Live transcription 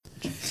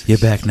You're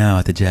back now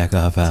at the Jack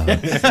Off Hour.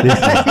 That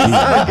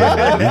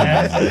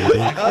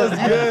was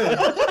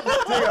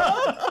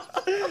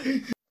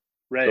good.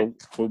 Right.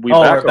 So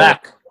We're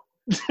back.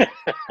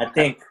 I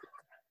think.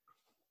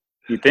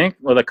 You think?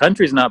 Well, the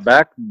country's not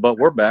back, but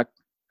we're back.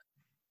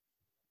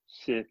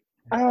 Shit.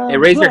 Hey,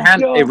 raise your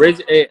hand.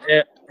 Hey,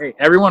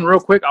 everyone, real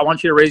quick. I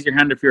want you to raise your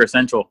hand if you're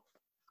essential.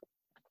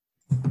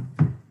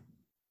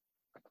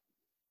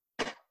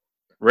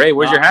 Ray,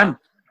 where's your hand?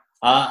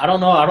 I don't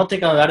know. I don't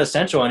think I'm that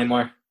essential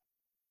anymore.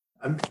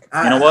 You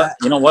know what?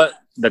 You know what?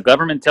 The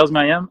government tells me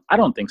I am. I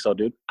don't think so,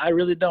 dude. I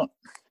really don't.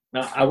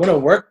 No, I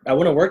wouldn't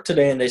work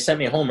today, and they sent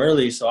me home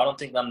early, so I don't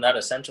think I'm that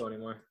essential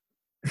anymore.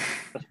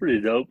 That's pretty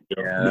dope.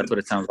 Yeah, that's what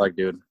it sounds like,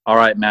 dude. All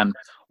right, man.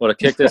 Well, to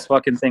kick this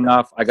fucking thing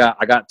off, I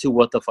got 2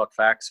 what the fuck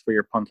facts for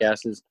your punk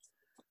asses.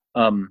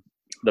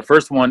 The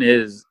first one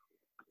is,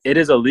 it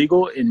is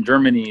illegal in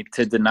Germany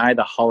to deny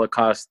the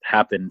Holocaust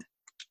happened.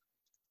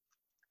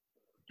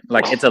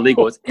 Like, it's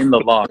illegal. It's in the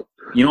law.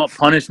 You know what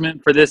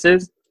punishment for this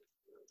is?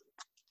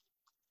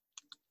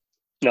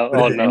 No,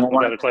 oh no, I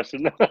got a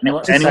question.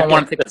 Anyone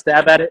want to take a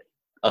stab at it?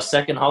 A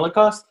second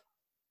Holocaust?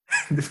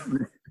 I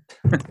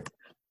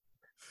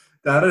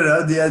don't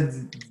know.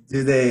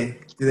 Do they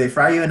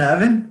fry you in the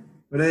oven?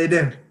 What do they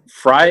do?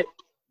 Fry?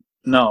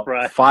 No.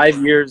 Fry.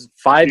 5 years.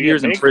 5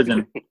 years in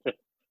prison.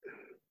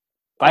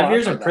 5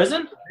 years in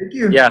prison? Thank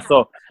you. Yeah.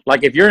 So,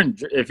 like, if you're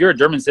a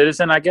German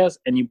citizen, I guess,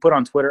 and you put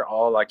on Twitter,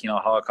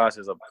 Holocaust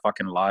is a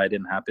fucking lie, it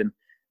didn't happen,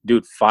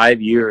 dude.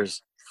 5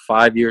 years.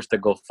 5 years to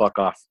go fuck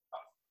off.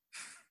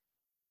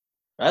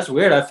 That's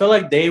weird. I feel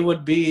like they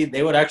would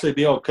actually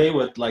be okay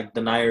with like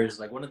deniers.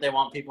 Like, wouldn't they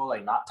want people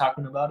like not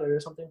talking about it or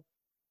something?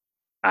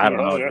 I don't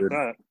know, dude.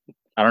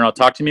 I don't know.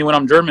 Talk to me when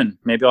I'm German.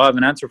 Maybe I'll have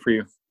an answer for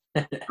you.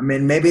 I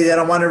mean, maybe they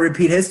don't want to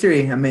repeat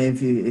history. I mean,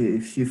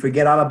 if you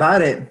forget all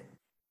about it,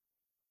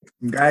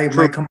 guy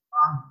might come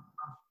along,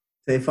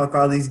 say fuck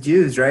all these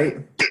Jews,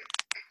 right?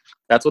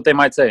 That's what they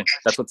might say.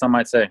 That's what some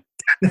might say.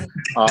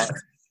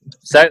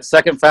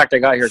 Second fact I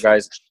got here,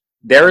 guys.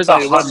 There is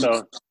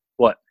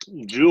What?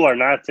 Jew are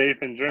not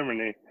safe in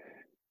Germany.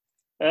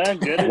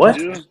 Get it, what?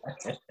 Jew?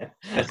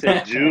 I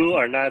said Jew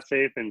are not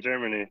safe in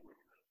Germany.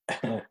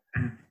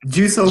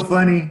 Jew so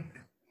funny.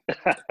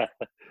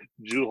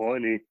 Jew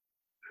horny.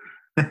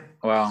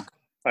 Wow.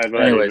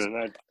 Anyways.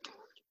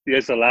 You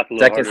guys will laugh a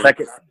little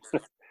harder.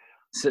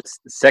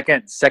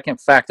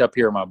 Second fact up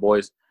here, my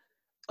boys.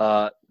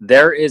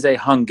 There is a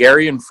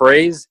Hungarian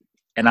phrase,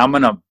 and I'm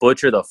going to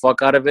butcher the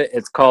fuck out of it.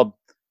 It's called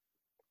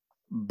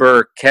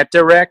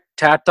Berketerek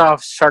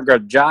Tatov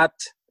Shargajat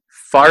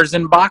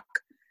Farzenbach,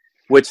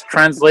 which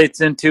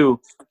translates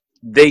into,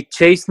 they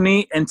chased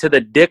me into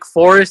the dick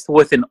forest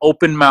with an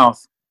open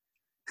mouth.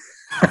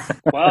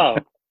 Wow.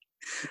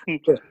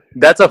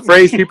 That's a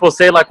phrase people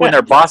say like when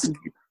their boss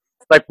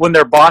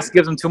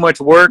gives them too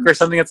much work or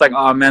something. It's like,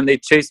 oh man, they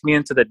chased me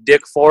into the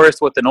dick forest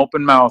with an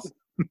open mouth.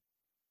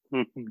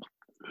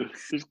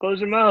 Just close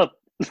your mouth.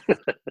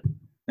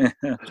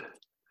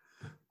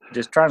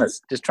 Just trying to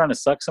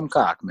suck some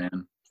cock,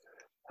 man.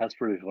 That's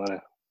pretty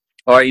funny.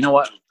 All right, you know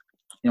what?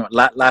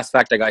 Last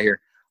fact I got here.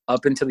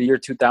 Up until the year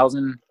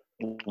 2000,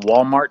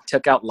 Walmart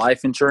took out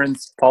life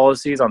insurance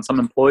policies on some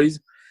employees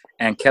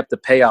and kept the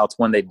payouts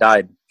when they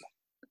died.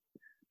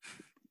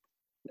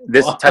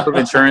 This type of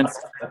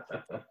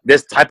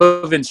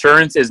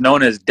insurance is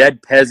known as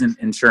dead peasant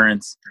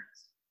insurance.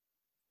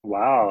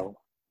 Wow.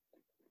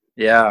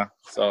 Yeah.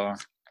 So,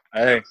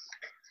 hey,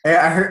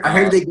 I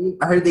heard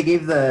they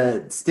gave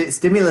the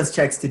stimulus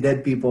checks to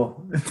dead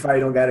people. If I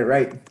don't got it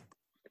right.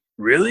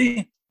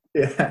 Really?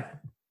 Yeah.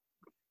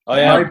 Oh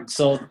yeah.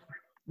 So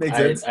makes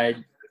sense. I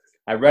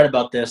read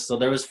about this. So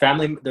they let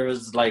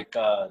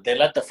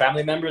the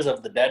family members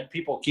of the dead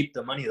people keep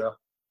the money though.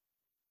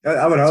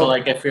 I would hope. So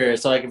like if your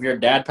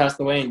dad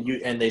passed away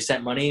and they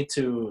sent money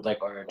to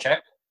or a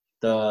check,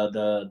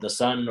 the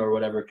son or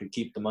whatever could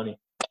keep the money.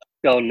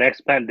 Yo,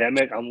 next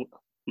pandemic,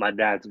 my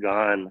dad's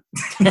gone.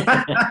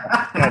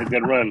 Got a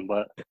good run,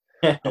 but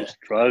I'm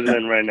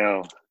struggling right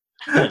now.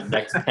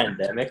 Next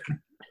pandemic.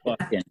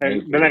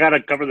 And then I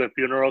gotta cover the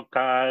funeral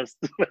costs.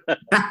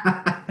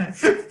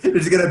 You're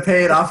just gonna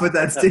pay it off with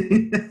that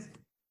stimulus.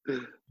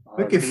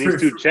 These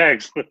 2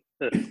 checks.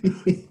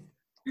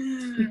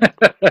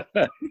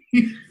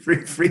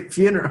 free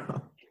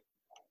funeral.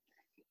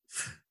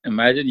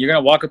 Imagine you're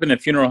gonna walk up in a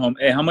funeral home.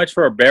 Hey, how much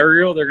for a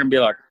burial? They're gonna be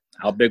like,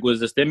 how big was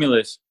the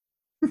stimulus?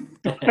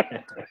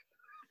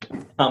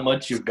 How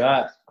much you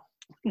got?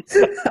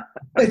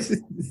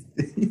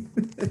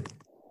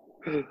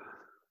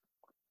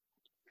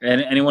 And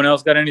anyone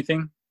else got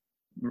anything?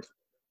 You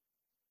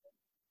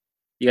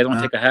guys want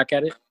to take a hack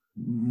at it?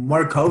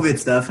 More COVID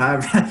stuff.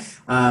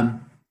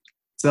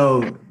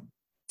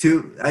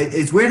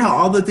 It's weird how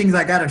all the things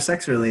I got are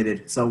sex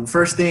related. So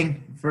first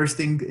thing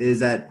is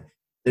that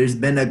there's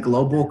been a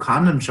global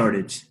condom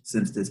shortage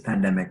since this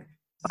pandemic.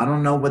 I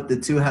don't know what the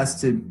two has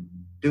to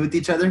do with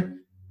each other,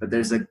 but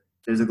there's a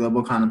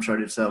global condom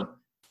shortage. So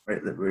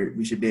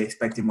we should be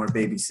expecting more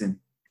babies soon.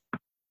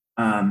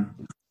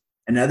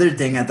 Another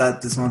thing I thought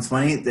this one's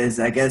funny is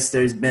I guess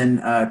there's been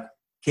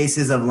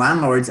cases of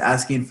landlords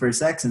asking for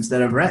sex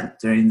instead of rent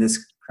during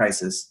this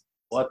crisis.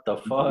 What the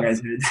You fuck? guys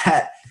heard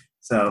that?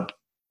 So,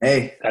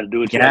 hey. Gotta do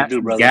what you gotta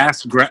do, brother.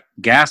 Gas,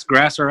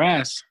 grass, or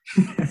ass.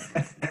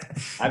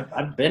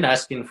 I've been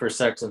asking for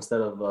sex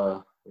instead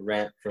of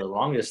rent for the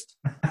longest.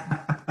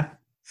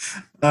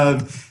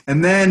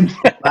 And then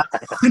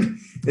last one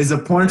is a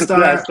porn star.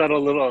 Yeah,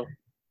 subtle little.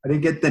 I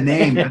didn't get the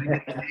name.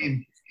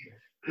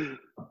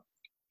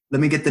 Let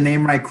me get the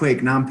name right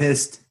quick. Now I'm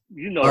pissed.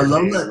 You know, her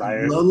name,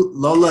 liar.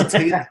 Lola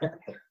Taylor.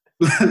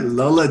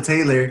 Lola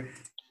Taylor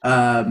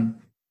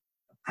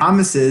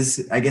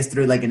promises, I guess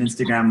through like an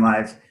Instagram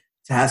live,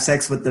 to have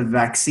sex with the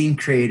vaccine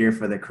creator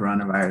for the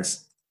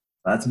coronavirus.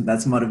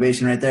 That's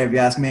motivation right there, if you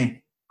ask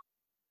me.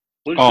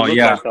 What does she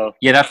look like, though?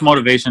 Yeah, that's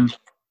motivation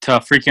to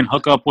freaking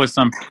hook up with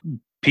some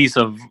piece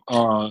of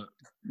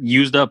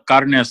used up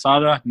carne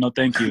asada. No,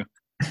 thank you.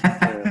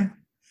 I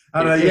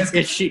don't know.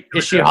 Is she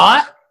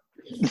hot?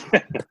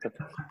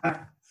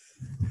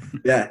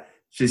 Yeah,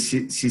 she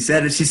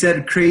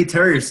said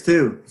creators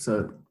too.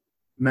 So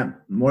meant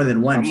more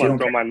than one. I'm gonna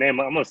throw my name.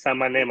 I'm gonna sign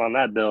my name on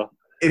that bill.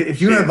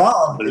 If you're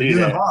involved,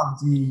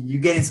 you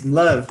getting some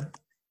love.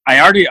 I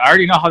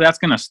already know how that's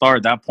gonna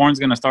start. That porn's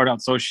gonna start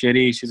out so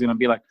shitty. She's gonna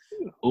be like,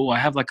 "Oh, I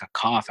have like a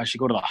cough. I should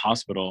go to the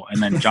hospital."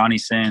 And then Johnny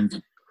Sins,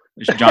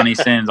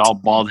 all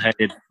bald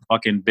headed,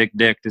 fucking big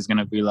dick, is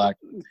gonna be like,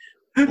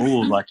 "Oh,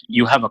 like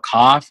you have a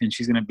cough," and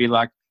she's gonna be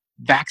like,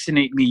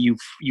 "Vaccinate me,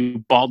 you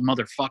bald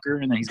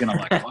motherfucker," and then he's gonna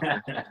like, fuck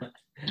her.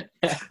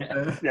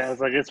 Yeah, it's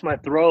like it's my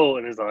throat,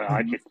 and he's like,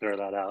 I can clear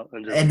that out,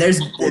 and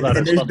there's pull out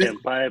his fucking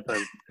pipe,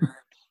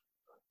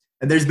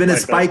 and there's been a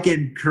spike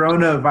in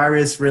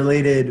coronavirus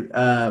related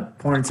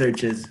porn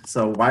searches.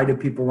 So why do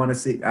people want to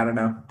see? I don't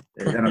know,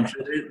 and I'm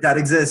sure that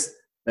exists,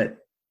 but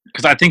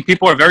because I think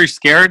people are very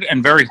scared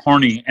and very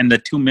horny, and the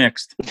two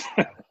mixed.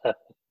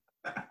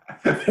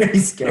 very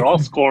scared. They're all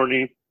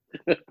scorny.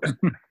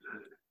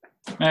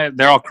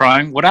 They're all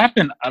crying. What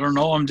happened? I don't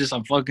know. I'm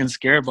fucking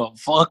scared, but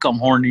fuck, I'm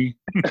horny.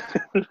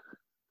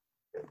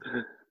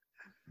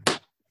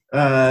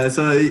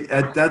 So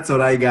that's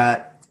what I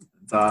got.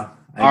 So all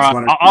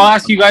right, I'll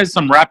ask you guys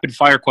some rapid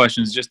fire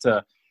questions just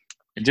to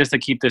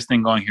keep this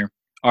thing going here.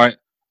 All right,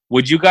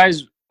 would you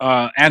guys,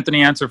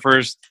 Anthony, answer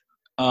first?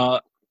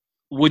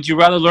 Would you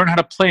rather learn how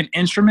to play an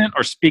instrument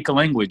or speak a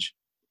language?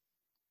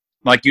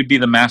 Like you'd be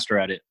the master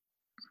at it.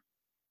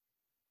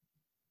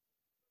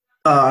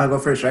 I'll go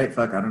first, right?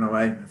 Fuck, I don't know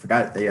why. I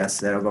forgot that yes,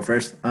 that I'll go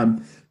first.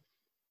 I'd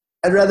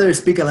rather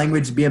speak a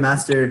language, be a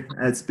master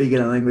at speaking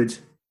a language.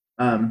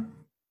 Well,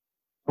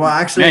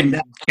 actually,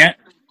 Man,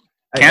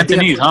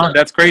 Cantonese, huh?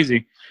 That's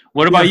crazy.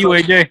 What about you,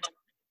 AJ? I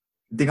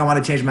think I want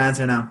to change my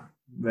answer now,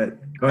 but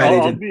go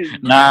ahead,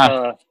 AJ.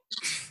 Nah.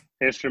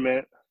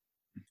 Instrument.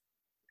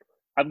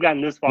 I've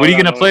gotten this far. What are you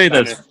gonna play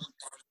this?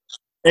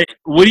 Hey,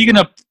 what are you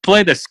gonna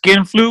play? The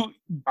skin flute?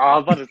 Oh, I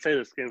was about to say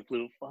the skin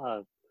flute.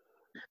 Fuck.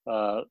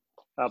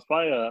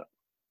 Probably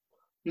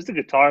just a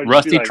guitar.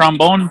 Rusty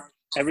trombone.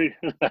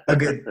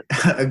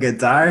 A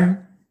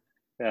guitar.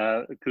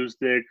 Yeah,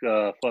 acoustic,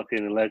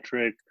 fucking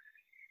electric,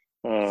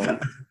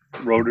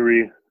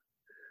 rotary.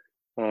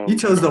 You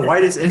chose the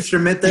whitest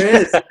instrument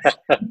there is.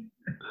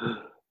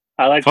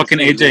 I like fucking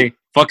AJ.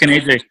 Fucking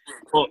AJ.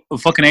 Oh,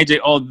 fucking AJ.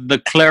 Oh, the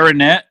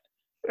clarinet.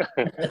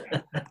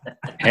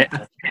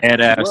 Head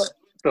ass. What?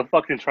 The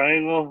fucking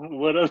triangle.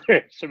 What other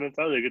instruments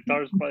are there?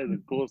 Guitar is probably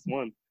the coolest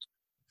one.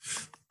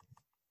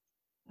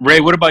 Ray,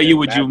 what about you?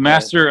 Would you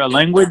master a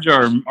language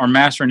or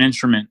master an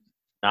instrument?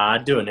 Nah,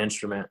 I'd do an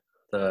instrument.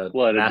 The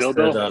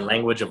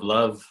language of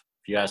love,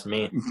 if you ask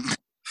me.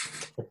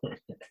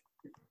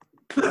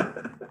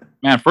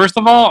 Man, first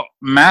of all,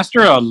 master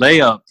a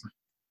layup.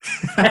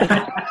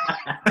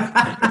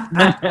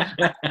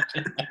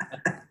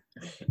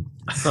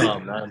 Oh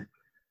man!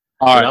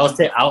 All right,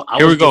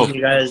 here we go.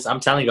 You guys,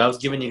 I'm telling you, I was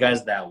giving you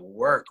guys that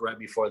work right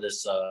before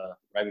this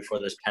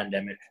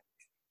pandemic.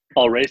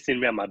 Oh, Ray seen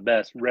me at my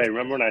best. Ray,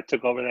 remember when I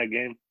took over that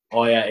game?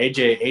 Oh yeah,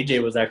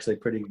 AJ was actually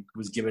he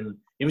was giving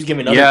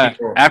other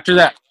people after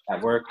that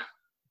at work.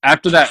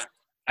 After that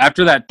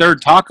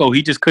third taco,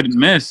 he just couldn't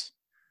miss.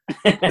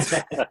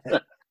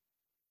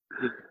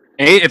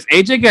 If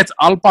AJ gets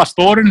al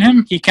pastor in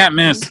him, he can't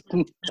miss.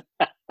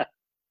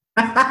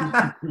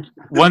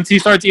 Once he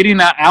starts eating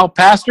that al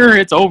pastor,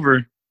 it's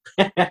over.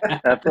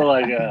 I feel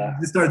like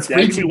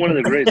actually one of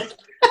the greats.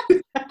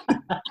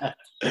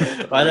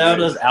 Why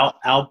does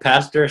Al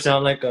Pastor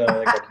sound like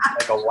a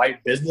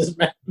white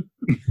businessman?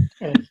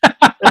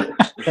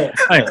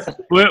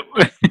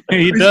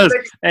 He does.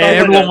 Hey,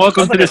 everyone,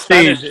 welcome to the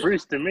stage.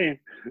 Priest to me.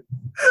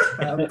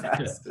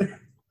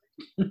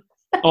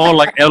 Oh,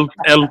 like El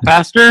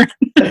Pastor?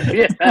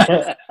 Yeah.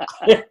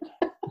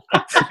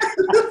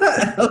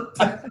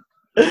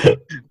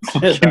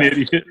 Fucking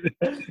idiot.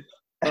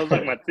 Sounds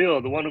like my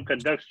tío, the one who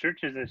conducts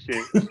churches and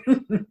shit.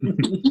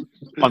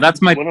 Oh,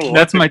 that's my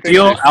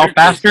tío, Al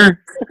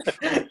Pastor.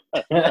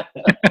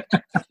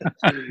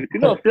 You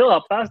know Phil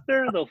Al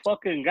Pastor, the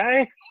fucking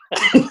guy?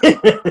 He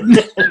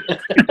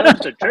does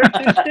the church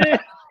and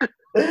shit?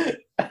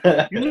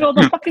 You know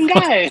the fucking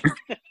guy.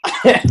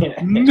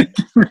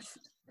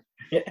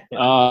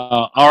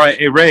 All right,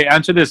 hey Ray,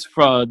 answer this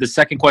for the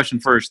second question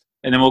first,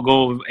 and then we'll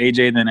go with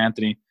AJ and then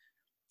Anthony.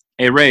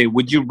 Hey Ray,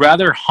 would you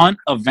rather hunt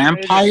a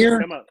vampire?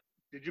 Time out.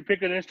 Did you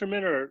pick an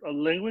instrument or a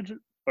language,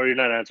 or you're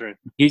not answering?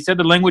 He said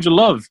the language of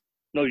love.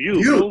 No,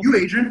 you,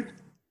 Adrian.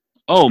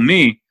 Oh,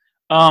 me.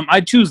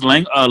 I'd choose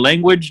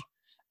language,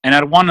 and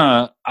I'd want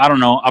to. I don't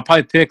know. I'll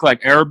probably pick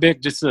like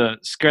Arabic just to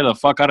scare the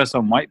fuck out of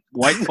some white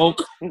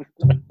folk.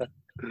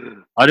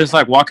 I just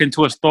like walk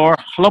into a store,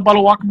 hello,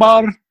 Balu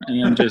Akbar,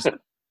 and then just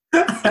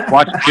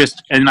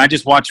I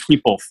just watch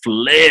people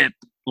flip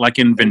like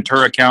in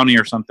Ventura County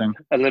or something.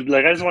 And then be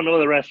like, I just want to know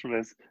where the restroom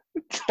is.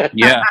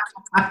 Yeah,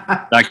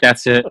 like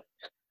that's it,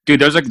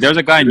 dude. There's a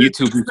guy on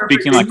YouTube who's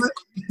speaking like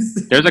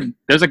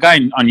there's a guy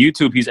on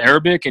YouTube. He's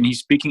Arabic and he's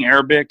speaking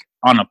Arabic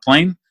on a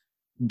plane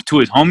to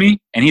his homie,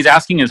 and he's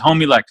asking his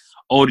homie like,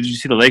 "Oh, did you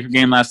see the Laker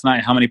game last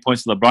night? How many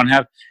points did LeBron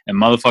have?"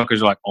 And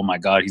motherfuckers are like, "Oh my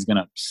god, he's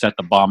gonna set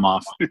the bomb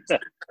off."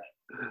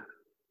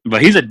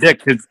 But he's a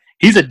dick.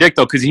 He's a dick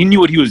though, because he knew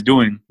what he was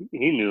doing.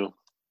 He knew.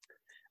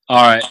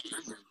 All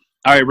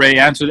right, Ray.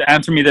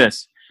 Answer me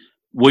this: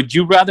 would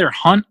you rather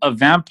hunt a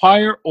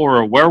vampire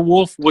or a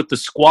werewolf with the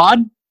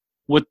squad,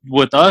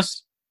 with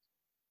us?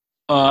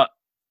 So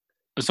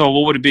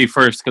what would it be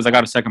first? Because I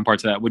got a second part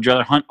to that. Would you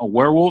rather hunt a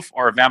werewolf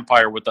or a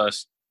vampire with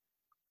us?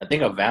 I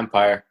think a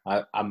vampire.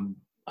 I don't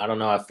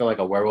know. I feel like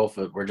a werewolf.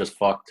 We're just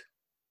fucked.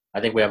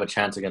 I think we have a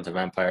chance against a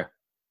vampire.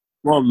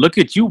 Well, look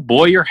at you,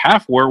 boy. You're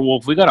half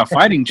werewolf. We got a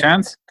fighting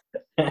chance.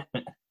 All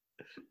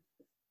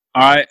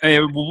right.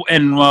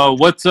 And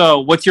what's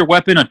your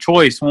weapon of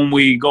choice when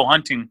we go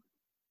hunting?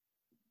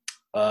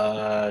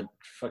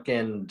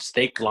 Fucking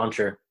steak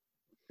launcher.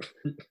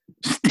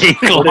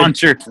 Steak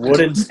launcher.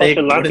 Wooden steak.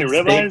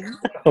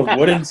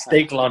 Wooden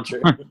steak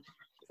launcher.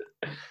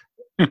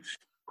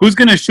 Who's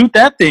gonna shoot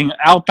that thing?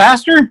 Al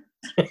Pastor?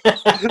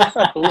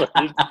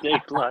 Wooden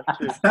steak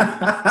launcher.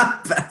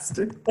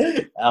 Pastor.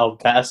 Al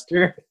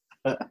Pastor.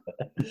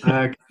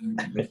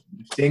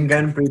 Shin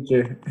gun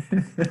preacher.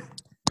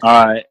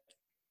 All right.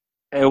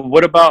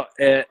 What about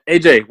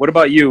AJ? What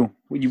about you?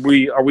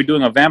 Are we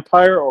doing a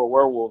vampire or a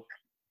werewolf?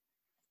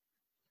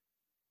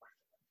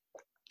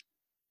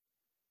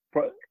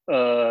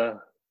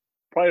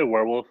 Probably a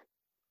werewolf.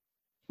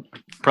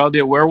 Probably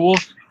a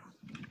werewolf.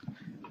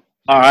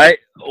 All right.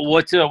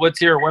 What's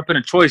your weapon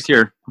of choice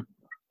here?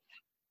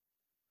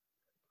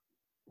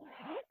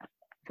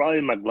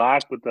 Probably my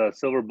Glock with the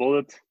silver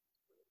bullets.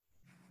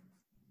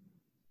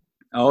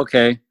 Oh,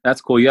 okay, that's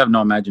cool. You have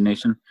no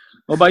imagination.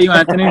 What about you,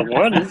 Anthony? I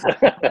won.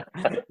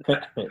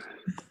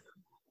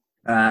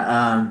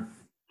 I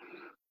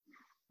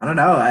don't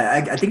know.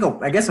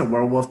 I guess a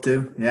werewolf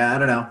too. Yeah, I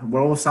don't know.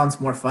 Werewolf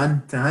sounds more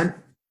fun to hunt.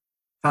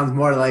 Sounds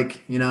more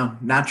like,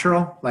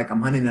 natural. Like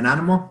I'm hunting an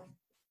animal.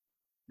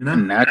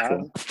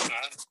 Natural.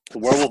 The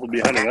werewolf will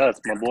be hunting us,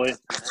 my boy.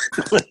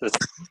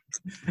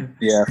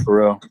 Yeah, for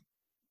real.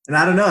 And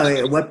I don't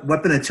know.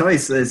 Weapon of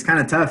choice is kind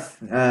of tough.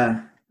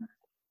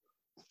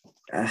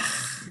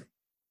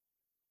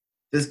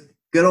 Just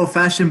good old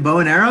fashioned bow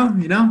and arrow.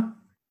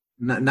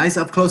 Nice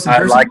up close and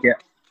personal. I like it.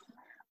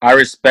 I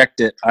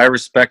respect it. I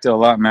respect it a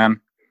lot, man.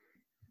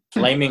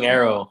 Flaming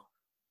arrow.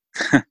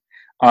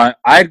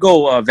 I'd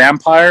go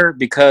vampire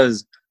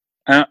because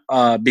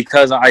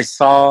I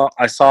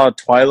saw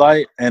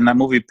Twilight and that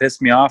movie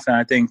pissed me off, and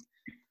I think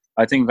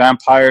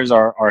vampires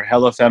are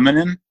hella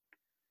feminine.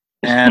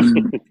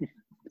 And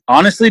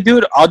honestly,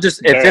 dude, I'll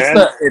just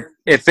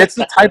if it's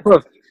the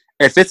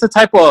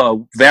type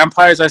of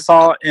vampires I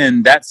saw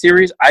in that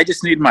series, I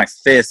just need my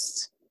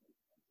fists.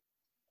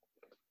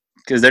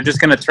 Because they're just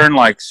gonna turn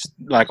like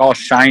all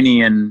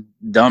shiny and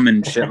dumb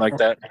and shit like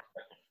that.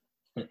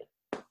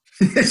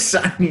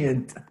 Shiny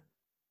and.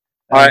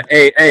 All right,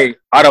 hey!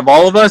 Out of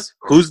all of us,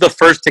 who's the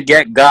first to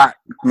get got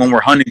when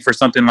we're hunting for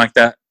something like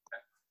that?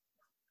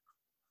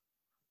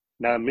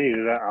 Not me.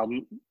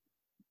 I'm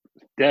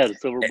dead.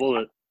 Silver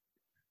bullet.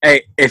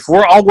 Hey, if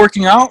we're all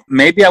working out,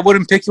 maybe I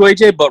wouldn't pick you,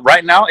 AJ. But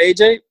right now,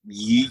 AJ,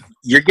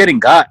 you're getting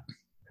got.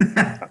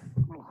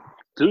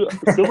 Dude,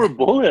 silver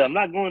bullet. I'm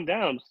not going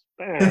down.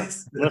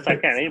 Unless I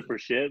can't aim for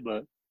shit,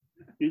 but.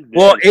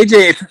 Well,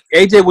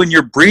 AJ, when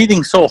you're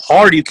breathing so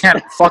hard, you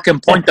can't fucking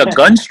point the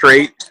gun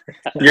straight.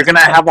 You're gonna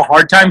have a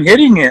hard time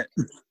hitting it.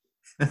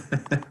 I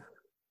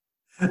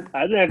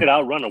think I could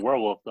outrun a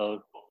werewolf,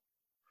 though.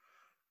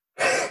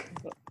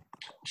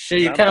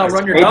 Shit, you can't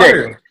outrun your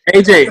daughter.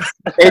 AJ,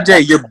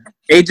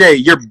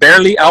 you're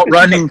barely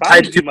outrunning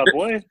type 2. My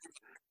boy.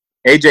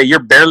 AJ, you're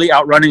barely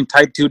outrunning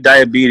type 2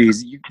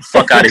 diabetes. You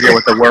fuck out of here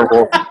with the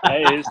werewolf.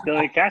 Hey, it still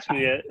ain't catch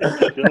me yet.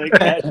 Still ain't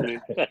catch me.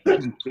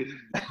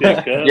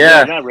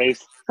 Yeah. Not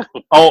race.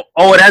 Oh,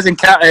 it hasn't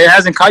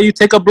caught you.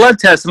 Take a blood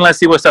test and let's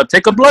see what's up.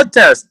 Take a blood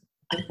test.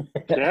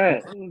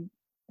 Yeah.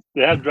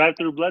 They have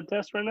drive-through blood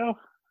tests right now?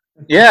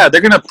 Yeah,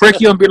 they're gonna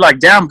prick you and be like,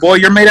 "Damn, boy,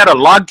 you're made out of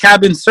log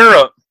cabin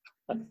syrup."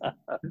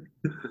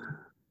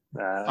 Jemima,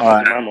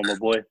 my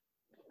boy.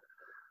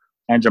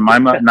 And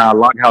Jemima,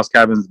 log house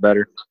cabin's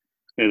better.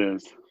 It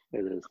is.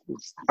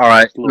 It's all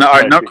right.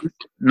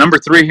 Number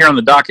 3 here on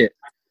the docket.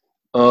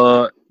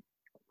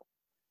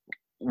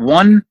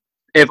 One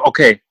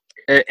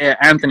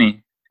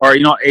Anthony, or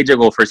AJ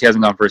go first. He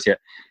hasn't gone first yet.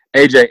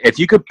 AJ, if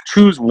you could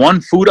choose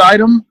one food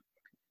item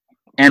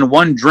and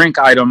one drink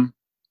item,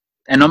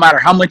 and no matter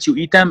how much you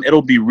eat them,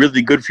 it'll be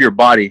really good for your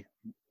body.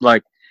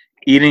 Like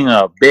eating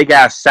a big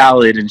ass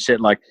salad and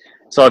shit. Like,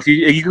 so if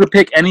you could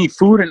pick any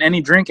food and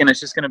any drink, and it's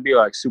just gonna be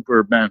like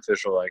super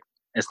beneficial. Like,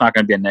 it's not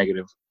gonna be a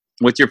negative.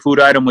 What's your food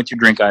item? What's your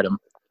drink item?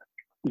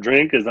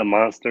 Drink is a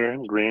Monster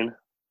Green,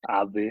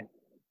 obvi.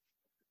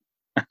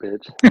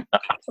 Bitch.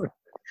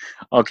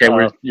 Okay,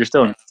 you're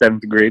still in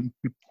 7th grade.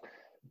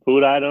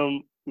 Food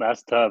item,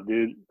 that's tough,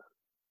 dude.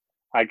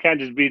 I can't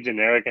just be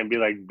generic and be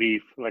like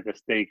beef, like a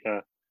steak. I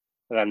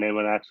gotta name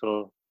an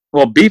actual.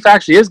 Well, beef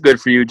actually is good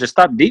for you. Just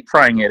stop deep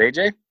frying it,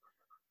 AJ.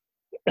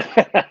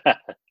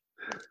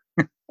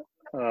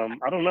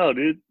 I don't know,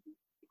 dude.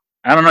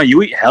 I don't know.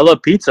 You eat hella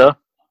pizza.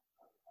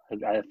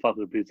 I fuck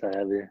with pizza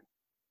heavy.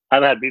 I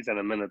haven't had pizza in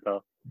a minute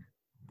though.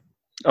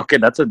 Okay,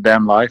 that's a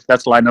damn lie.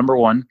 That's lie number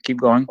 1.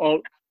 Keep going.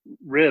 Oh,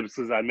 ribs,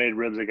 because I made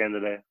ribs again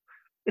today.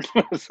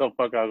 So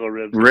fuck, I'll go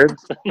ribs.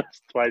 Ribs?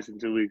 Twice in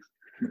 2 weeks.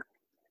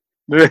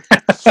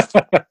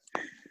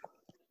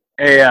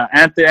 Hey,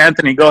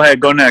 Anthony, go ahead.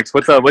 Go next.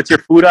 What's your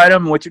food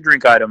item? What's your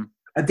drink item?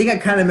 I think I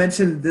kind of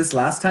mentioned this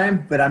last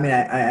time, but I mean,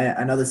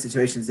 I know the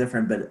situation is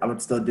different, but I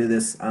would still do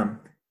this.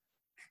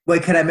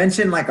 Wait, could I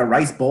mention like a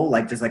rice bowl,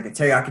 like just like a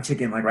teriyaki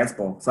chicken, like rice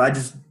bowl? So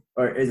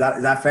or is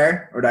that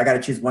fair, or do I got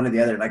to choose one or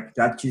the other? Like,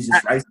 do I have to choose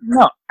just rice?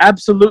 No,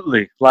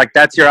 absolutely. Like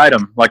that's your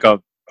item, like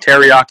a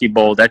teriyaki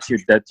bowl. That's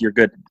you're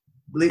good.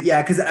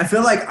 Yeah, because I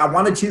feel like I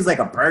want to choose like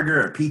a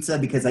burger or pizza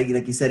because like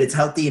you said, it's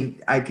healthy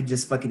and I could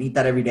just fucking eat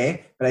that every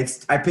day.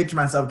 But I picture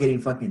myself getting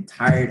fucking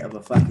tired of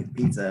a fucking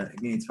pizza. I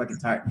mean, it's fucking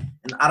tired.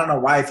 And I don't know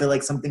why I feel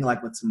like something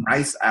like with some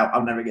rice,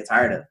 I'll never get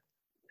tired of.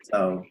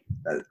 So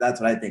that's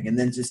what I think. And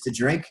then just to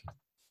drink,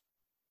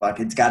 fuck,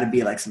 it's got to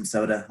be like some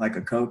soda, like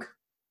a Coke.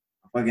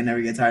 I fucking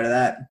never get tired of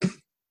that.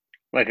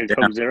 Like a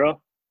Coke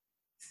Zero?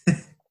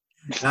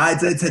 Nah,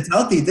 it's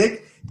healthy,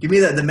 Dick. Give me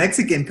the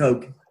Mexican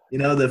Coke. You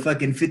know, the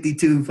fucking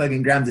 52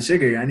 fucking grams of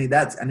sugar. I need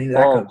that.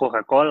 Oh, Coke.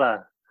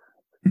 Coca-Cola.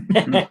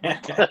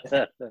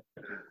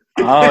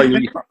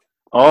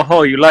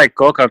 You like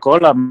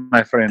Coca-Cola,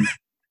 my friend.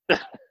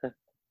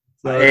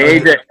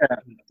 Hey,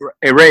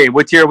 Ray,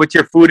 what's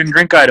your food and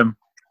drink item?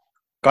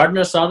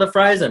 Gardner soda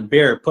fries and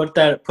beer. Put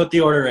the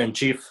order in,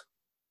 Chief.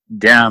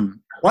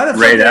 Damn. Why the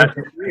Ray,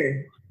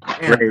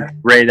 fuck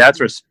Ray,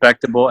 that's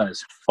respectable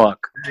as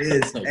fuck.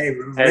 It is. Hey,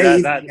 Hey,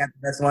 got the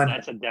best one.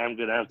 That's a damn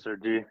good answer,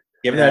 G.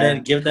 Give that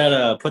in.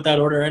 Put that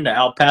order into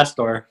Al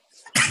Pastor.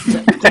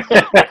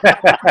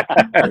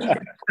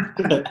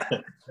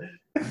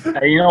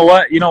 Hey, you know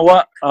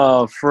what?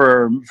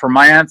 For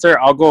my answer,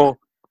 I'll go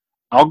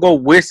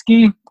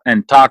whiskey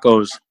and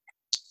tacos.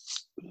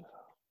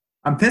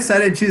 I'm pissed I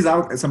didn't choose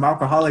some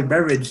alcoholic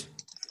beverage.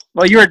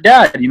 Well, you're a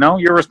dad,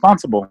 you're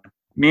responsible.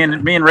 Me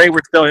and Ray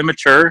were still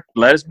immature.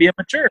 Let us be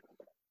immature.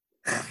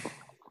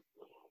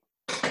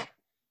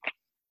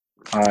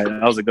 All right,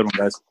 that was a good one,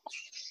 guys.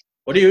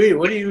 What do you eat?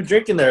 What are you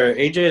drinking there,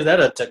 AJ? Is that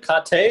a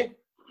Tecate?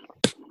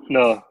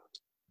 No.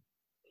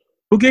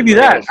 Who gave you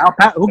that?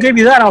 Who gave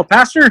you that, Al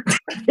Pastor?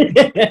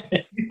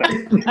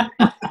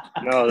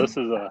 No, this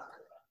is the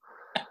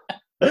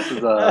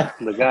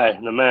guy,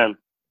 the man.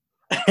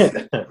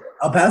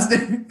 Al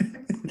Pastor?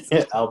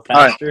 Al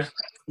Pastor.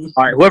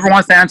 All right, whoever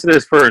wants to answer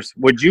this first,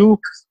 would you?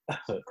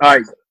 All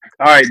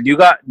right. Do you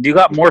got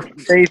more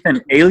faith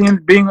in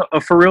aliens being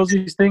a for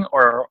realsies thing,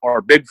 or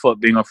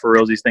Bigfoot being a for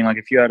realsies thing? Like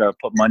if you had to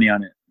put money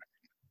on it.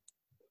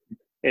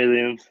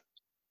 Aliens.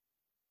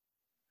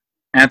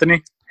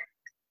 Anthony?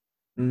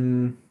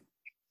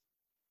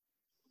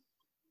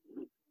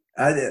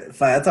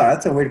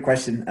 That's a weird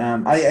question.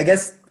 I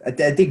guess I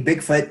think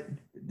Bigfoot.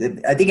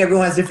 I think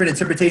everyone has different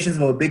interpretations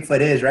of what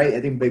Bigfoot is, right?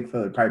 I think Bigfoot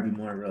would probably be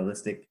more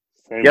realistic.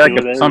 Yeah, like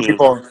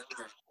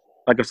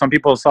if some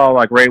people saw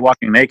like Ray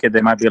walking naked,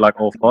 they might be like,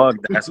 "Oh fuck,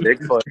 that's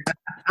Bigfoot."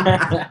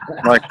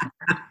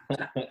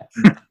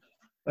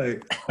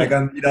 like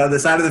on the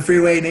side of the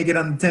freeway, naked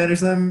on the 10 or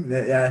something.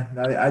 Yeah,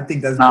 I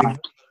think that's. No,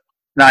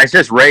 it's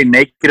just Ray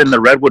naked in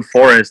the redwood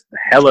forest,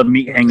 hella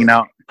meat hanging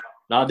out.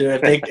 No, dude. I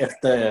think if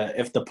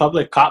the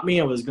public caught me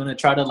and was gonna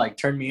try to like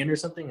turn me in or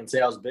something and say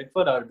I was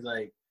Bigfoot, I would be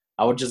like,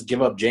 I would just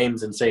give up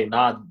James and say,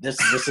 "Nah,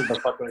 this is the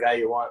fucking guy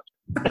you want."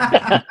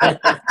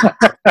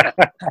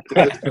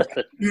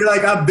 You're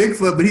like, I'm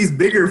Bigfoot, but he's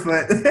bigger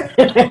foot.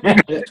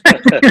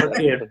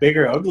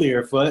 Bigger,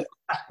 uglier foot.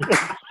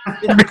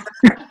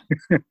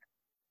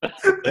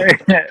 Hey,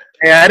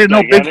 I didn't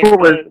know Bigfoot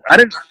was. I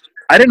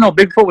didn't know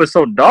Bigfoot was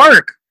so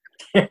dark.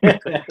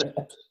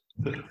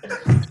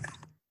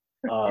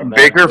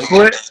 Bigger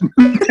foot.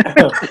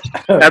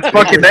 That's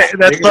fucking.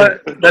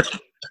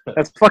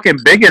 That's fucking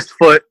biggest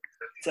foot.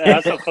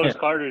 That's some Coach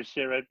Carter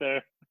shit right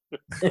there.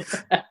 You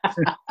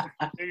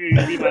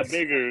be my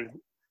bigger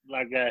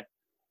black guy.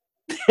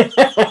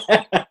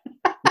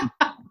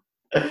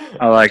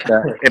 I like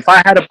that. If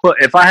I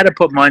had to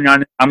put money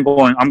on it, I'm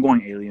going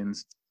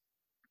aliens.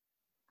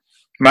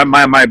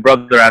 My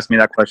brother asked me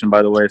that question,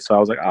 by the way, so I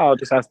was like, oh, I'll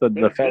just ask the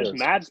fellas. There's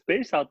mad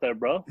space out there,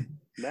 bro.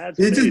 Mad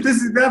It's just space. this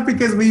is not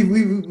because we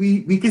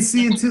can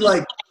see into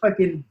like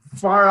fucking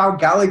far out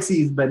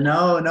galaxies, but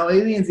no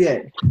aliens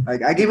yet.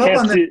 Like I gave up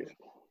on that.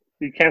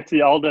 You can't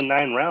see all the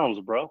 9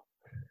 rounds, bro.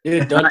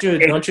 Dude, don't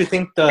you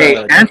think the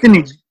Hey,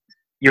 Anthony,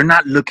 you're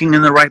not looking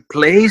in the right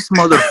place,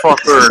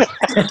 motherfucker.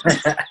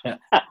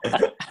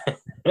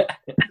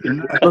 You're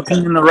not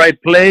looking in the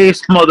right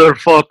place,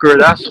 motherfucker.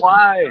 That's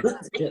why.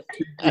 You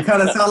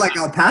kind of sound like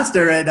El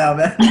Pastor right now,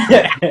 man.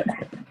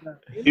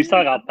 He's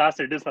talking Al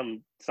Pastor did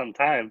some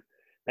time,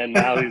 and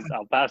now he's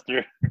Al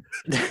Pastor.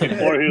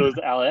 Before he was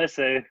Al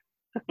Esse.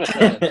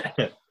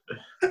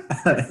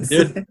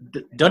 Dude,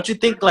 don't you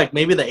think like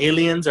maybe the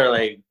aliens are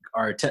like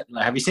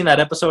have you seen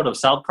that episode of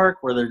South Park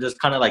where they're just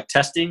kind of like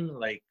testing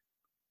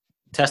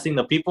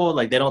the people,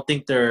 like they don't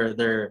think they're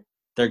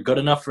good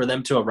enough for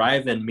them to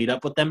arrive and meet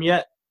up with them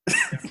yet?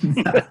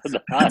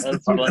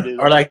 That's funny.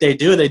 Or like they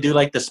do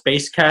like the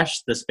space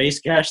cache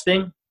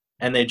thing,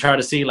 and they try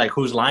to see like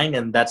who's lying,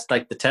 and that's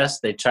like the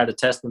test. They try to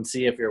test and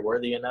see if you're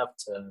worthy enough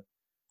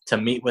to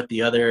meet with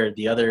the other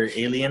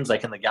aliens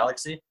like in the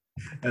galaxy.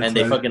 And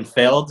they fucking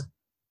failed.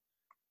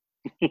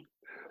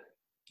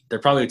 They're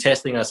probably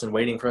testing us and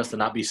waiting for us to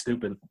not be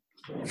stupid.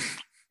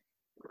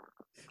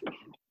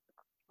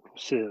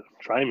 Shit,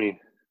 try me,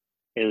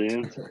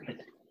 aliens. All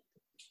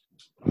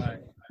right.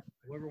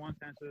 Whoever wants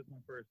to answer this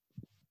one first.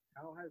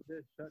 How has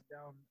this shut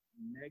down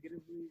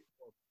negatively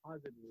or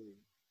positively?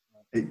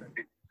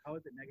 How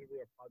is it negatively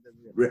or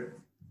positively?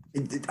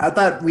 I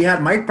thought we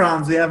had mic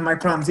problems. We have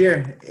mic problems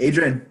here.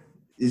 Adrian,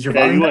 is your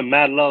Yeah, volume? you went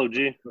mad low,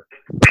 G.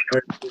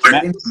 There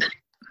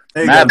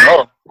you Mad go.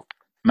 low.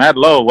 Mad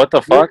low. What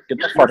the fuck? Get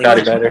the fuck out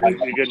of here.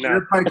 You're good now.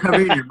 You're probably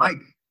covering your mic.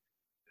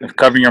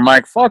 Covering your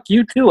mic. Fuck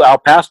you too, Al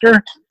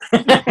Pastor.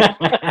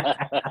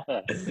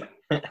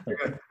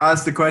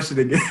 Ask the question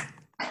again.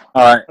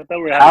 All right. I thought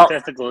we were having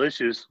technical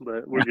issues,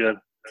 but we're good.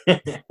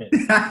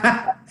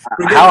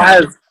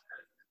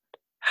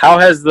 How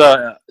has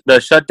the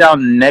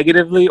shutdown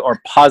negatively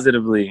or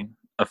positively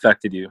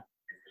affected you?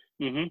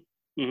 Good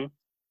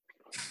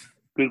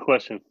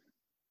question.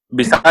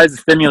 Besides the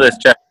stimulus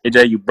check,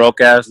 AJ, you broke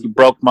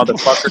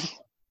motherfucker.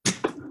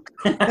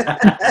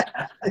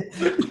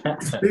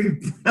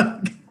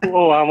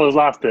 Oh, I almost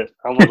lost it.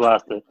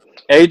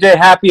 AJ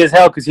happy as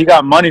hell because he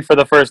got money for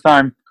the first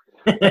time.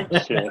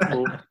 Shit,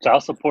 fool.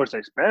 Child support's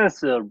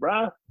expensive,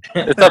 bro.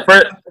 This is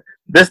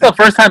the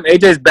first time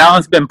AJ's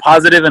balance been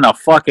positive in a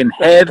fucking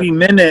heavy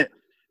minute.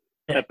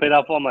 I paid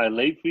off all my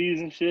late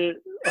fees and shit,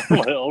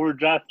 my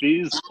overdraft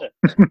fees.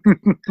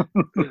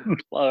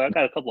 Well, I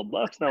got a couple of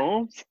bucks now,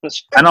 Holmes.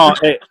 I know.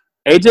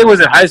 AJ was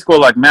in high school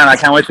like, man, I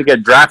can't wait to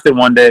get drafted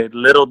one day.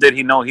 Little did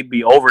he know he'd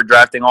be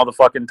overdrafting all the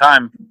fucking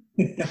time.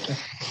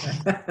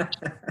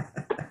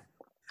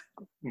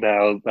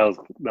 That was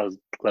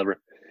clever.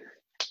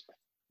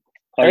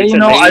 Hey, you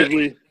know,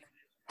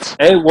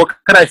 hey, what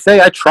could I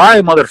say? I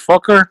try,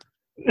 motherfucker.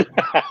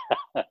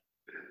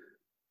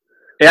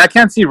 Hey, I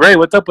can't see Ray.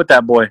 What's up with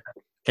that boy?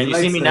 Can you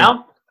see me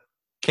now?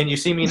 Can you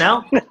see me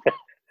now?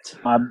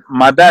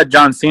 My bad,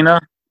 John Cena.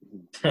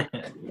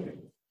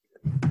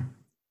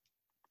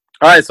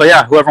 All right, so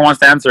yeah, whoever wants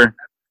to answer.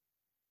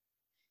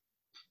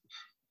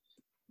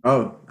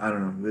 Oh, I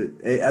don't know.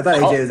 I thought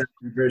AJ was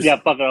asking first. Yeah,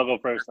 fuck it, I'll go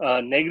first.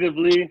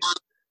 Negatively,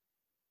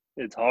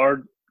 it's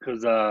hard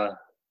because I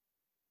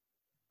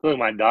feel like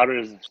my daughter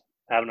is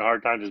having a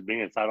hard time just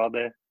being inside all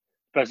day,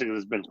 especially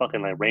because it's been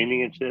fucking like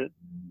raining and shit.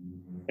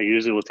 Like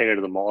usually we'll take her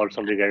to the mall or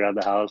something, get her out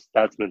of the house.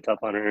 That's been tough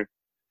on her.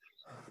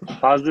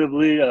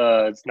 Positively,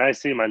 it's nice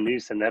seeing my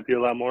niece and nephew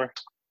a lot more,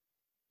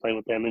 playing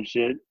with them and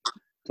shit,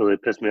 until they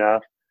piss me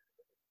off.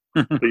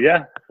 But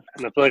yeah,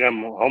 and I feel like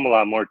I'm home a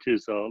lot more too,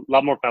 so a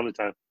lot more family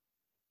time.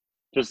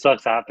 Just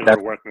sucks I have to go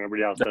to work and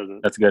everybody else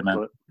doesn't. That's good, man.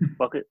 But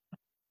fuck it.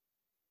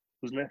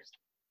 Who's next?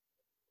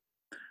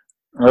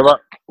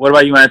 What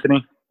about you,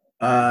 Anthony?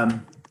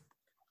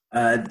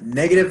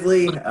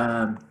 Negatively,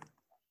 I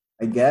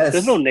guess.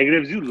 There's no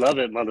negatives. You love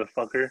it,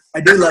 motherfucker. I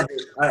do love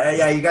it.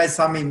 Yeah, you guys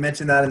saw me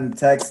mention that in the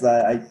text.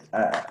 I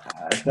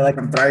feel like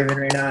I'm thriving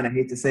right now, and I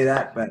hate to say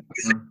that, but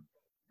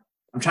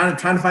I'm trying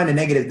to find a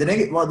negative.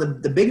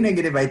 The big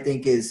negative I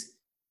think is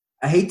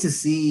I hate to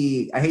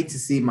see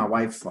my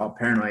wife all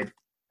paranoid.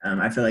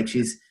 I feel like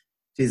she's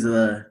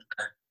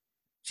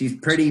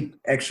pretty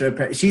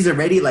extra. She's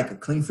already like a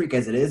clean freak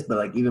as it is, but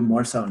like even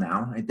more so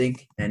now, I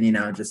think. And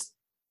just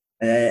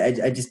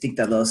I just think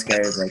that little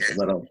scare is like a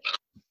little.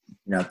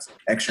 It's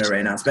extra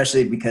right now,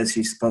 especially because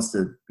she's supposed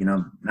to,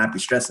 not be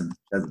stressing. She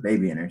has a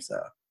baby in her,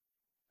 so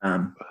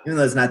even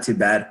though it's not too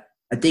bad,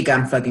 I think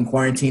I'm fucking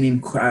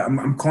quarantining.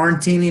 I'm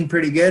quarantining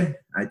pretty good.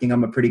 I think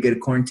I'm a pretty good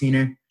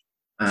quarantiner.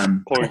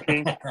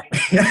 Quarantine.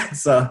 Yeah.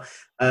 So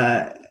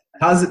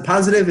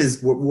positive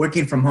is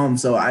working from home.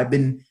 So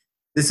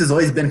this has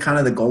always been kind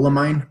of the goal of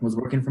mine, was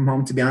working from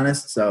home, to be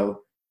honest.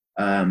 So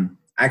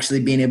actually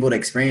being able to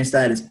experience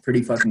that is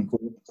pretty fucking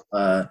cool.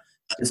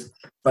 Just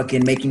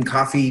fucking making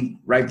coffee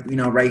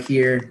right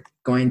here,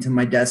 going to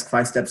my desk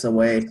 5 steps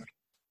away.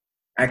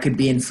 I could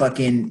be in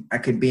fucking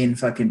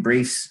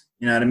briefs.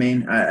 You know what I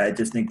mean? I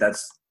just think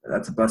that's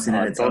a blessing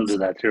in itself. Don't do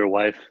that to your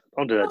wife.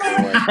 Don't do that to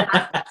my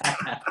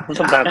wife.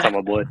 Sometimes I'm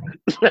a boy.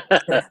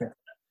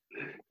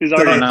 He's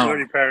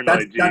already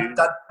paranoid, G. Take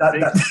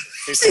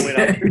the weight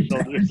off your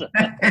shoulders.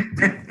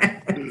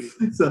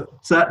 so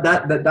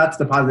that's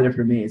the positive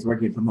for me is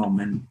working from home,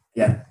 and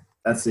yeah,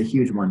 that's a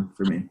huge one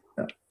for me.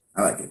 So,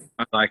 I like it.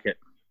 I like it.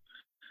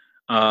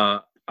 I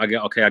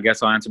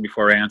guess I'll answer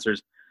before it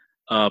answers.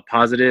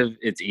 Positive,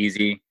 it's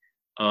easy.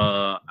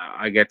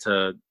 I get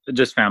to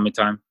just family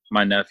time.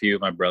 My nephew,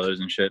 my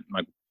brothers and shit.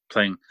 Like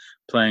playing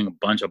a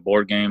bunch of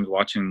board games,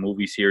 watching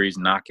movie series,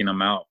 knocking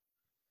them out.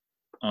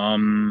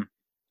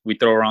 We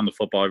throw around the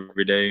football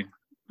every day.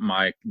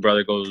 My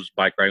brother goes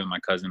bike riding with my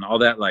cousin. All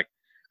that like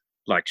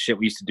shit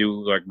we used to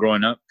do like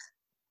growing up.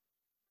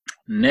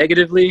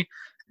 Negatively,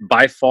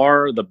 by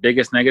far the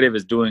biggest negative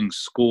is doing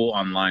school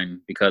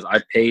online because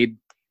I paid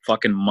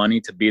fucking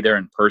money to be there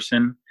in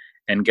person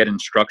and get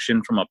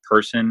instruction from a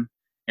person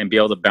and be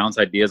able to bounce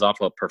ideas off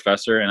of a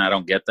professor, and I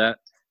don't get that.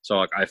 So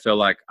like I feel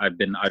like I've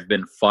been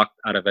fucked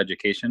out of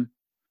education.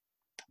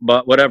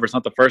 But whatever, it's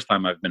not the first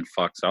time I've been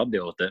fucked, so I'll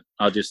deal with it.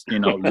 I'll just,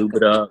 lube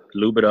it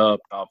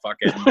up. I'll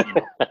fucking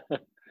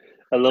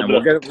a little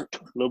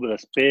bit of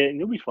spit, and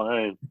you'll be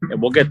fine.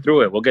 And we'll get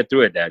through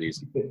it,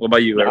 daddies. What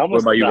about you? What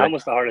about you?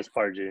 Almost the hardest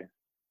part, G.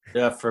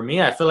 Yeah, for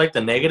me, I feel like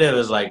the negative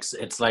is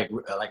it's like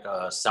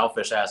a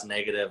selfish ass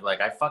negative.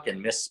 Like I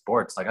fucking miss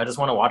sports. Like I just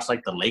want to watch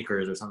like the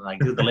Lakers or something. Like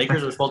dude, the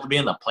Lakers are supposed to be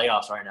in the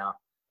playoffs right now.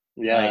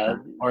 Yeah.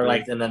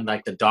 And then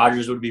like the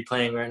Dodgers would be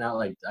playing right now.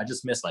 Like I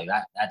just miss like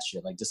that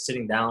shit. Like just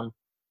sitting down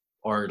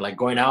or like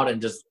going out and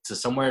just to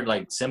somewhere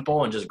like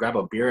simple and just grab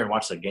a beer and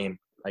watch the game.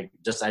 Like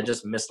I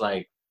just miss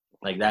like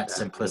that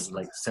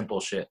simple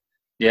shit.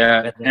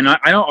 Yeah, and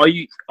I know all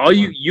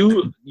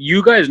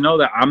you guys know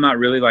that I'm not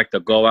really like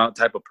the go out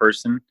type of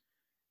person,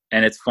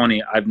 and it's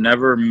funny. I've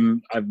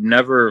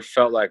never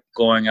felt like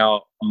going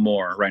out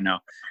more right now,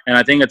 and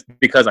I think it's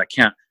because I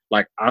can't.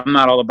 Like I'm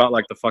not all about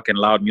like the fucking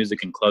loud music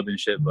and club and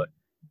shit, but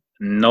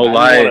no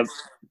lie.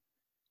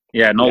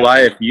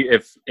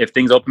 If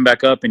things open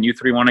back up and you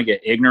three want to get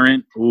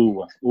ignorant,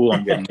 ooh,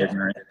 I'm getting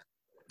ignorant.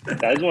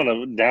 I just want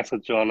to dance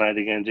with you all night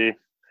again, G.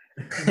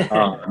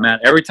 Oh man,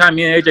 every time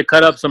me and AJ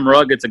cut up some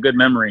rug, it's a good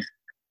memory.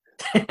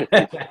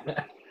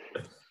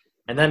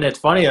 And then it's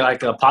funny,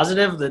 like a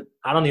positive that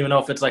I don't even know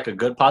if it's like a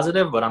good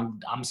positive, but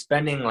I'm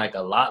spending like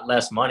a lot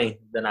less money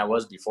than I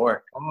was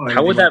before.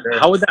 How would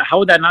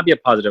that not be a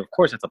positive? Of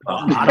course it's a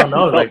positive. I don't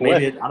know. Like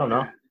maybe I don't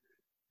know.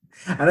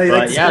 I know you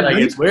like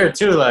it's weird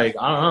too. Like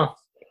I don't know.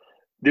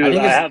 Dude,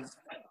 I have.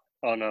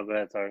 Oh no, go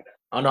ahead. Sorry.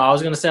 Oh no, I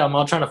was gonna say I'm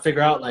all trying to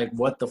figure out like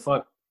what the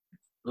fuck,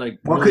 like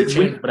what really could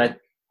changed, but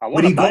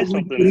when you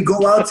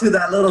go out to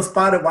that little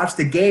spot and watch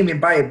the game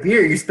and buy a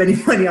beer, you're spending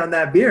money on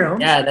that beer, huh?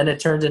 Yeah, then it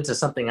turns into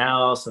something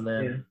else, and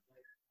then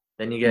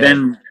you get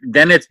then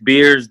it's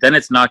beers, then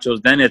it's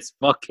nachos, then it's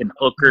fucking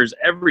hookers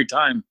every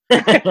time.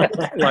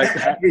 Like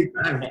every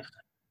time.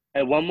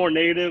 And one more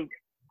negative,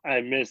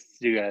 I missed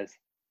you guys.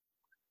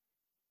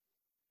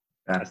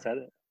 I said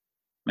it.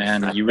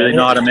 Man, you really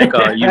know how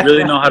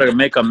to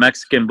make a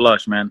Mexican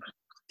blush, man.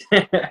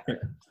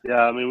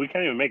 Yeah, I mean we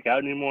can't even make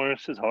out anymore.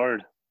 It's just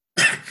hard.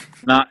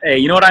 Nah, hey,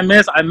 you know what I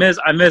miss? I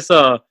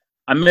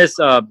miss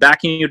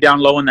backing you down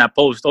low in that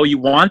post. Oh, you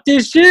want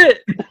this shit?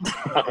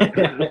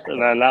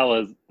 Man, that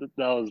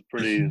was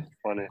pretty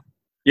funny.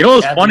 You know,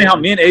 it's funny how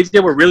me and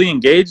AJ were really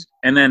engaged,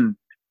 and then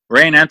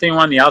Ray and Anthony were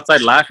on the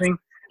outside laughing, and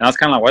I was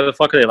kind of like, "Why the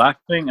fuck are they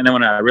laughing?" And then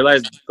when I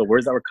realized the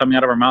words that were coming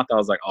out of our mouth, I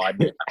was like, "Oh, I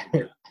did."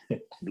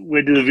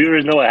 Wait, do the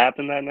viewers know what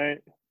happened that night?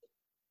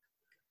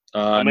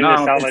 I mean, it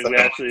sound like we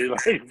actually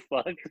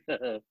fucked.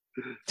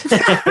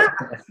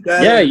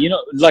 Yeah,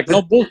 like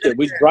no bullshit.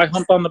 We dry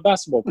humped on the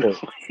basketball court.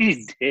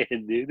 He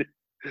did, dude.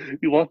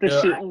 You want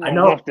this shit? I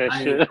know.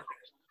 Shit.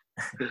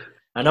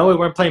 I know we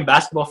weren't playing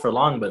basketball for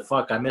long, but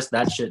fuck, I missed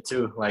that shit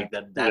too. Like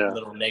that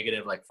little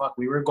negative. Like fuck,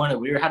 we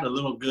had a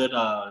little good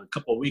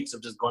couple of weeks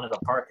of just going to the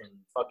park and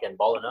fucking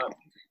balling up.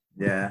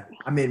 Yeah,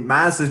 I mean,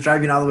 my ass was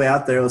driving all the way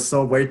out there. It was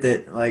so worth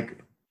it. Like,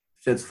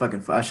 shit's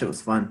fucking fun. Shit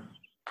was fun.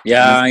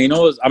 Yeah,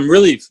 I'm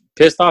really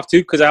pissed off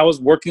too because I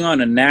was working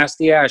on a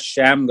nasty ass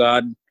sham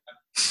god.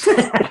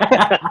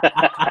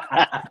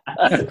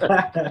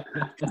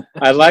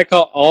 I like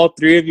how all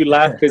three of you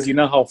laugh because you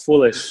know how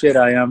full of shit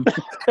I am.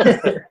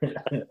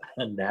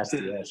 A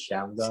nasty ass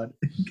sham god.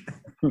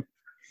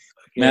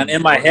 Man,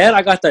 in my head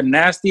I got the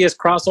nastiest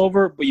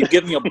crossover, but you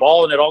give me a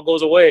ball and it all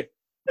goes away.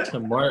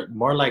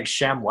 More like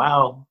sham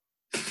wow.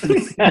 To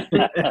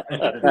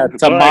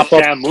mop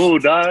up.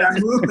 Shamu, dog.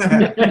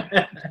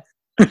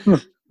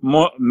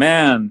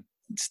 Man,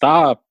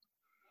 stop.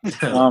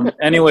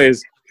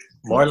 Anyways,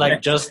 more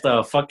like just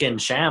a fucking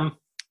sham.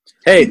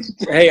 Hey,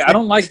 I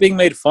don't like being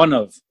made fun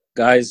of,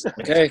 guys.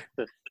 Okay,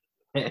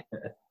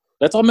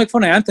 let's all make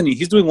fun of Anthony.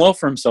 He's doing well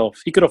for himself.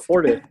 He could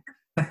afford it.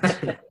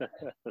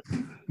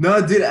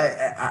 No, dude,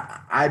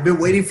 I've been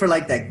waiting for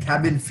like that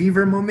cabin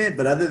fever moment,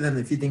 but other than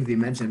the few things we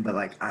mentioned, but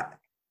like I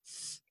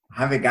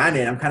haven't gotten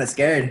it. I'm kind of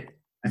scared.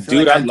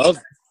 Dude, I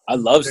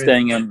love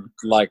staying in.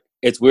 Like,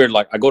 it's weird.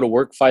 Like, I go to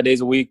work 5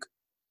 days a week.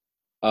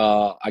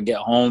 I get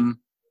home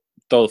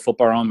throw the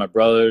football around with my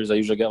brothers. I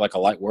usually get like a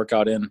light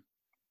workout in.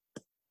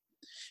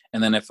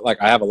 And then if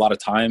like I have a lot of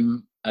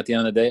time at the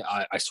end of the day,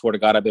 I swear to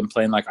God, I've been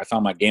playing like I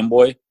found my Game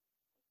Boy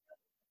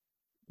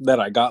that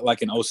I got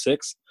like in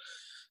 06.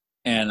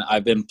 And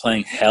I've been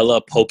playing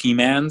hella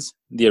Pokemans,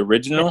 the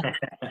original.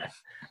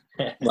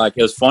 Like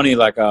it was funny,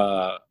 like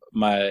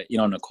my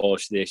Nicole,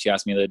 she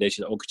asked me the other day, she's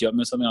like, oh, could you help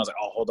me with something? I was like,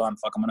 oh, hold on,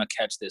 fuck, I'm gonna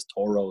catch this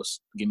Tauros.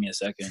 Give me a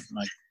second.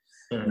 Like,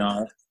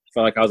 I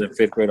felt like I was in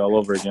 5th grade all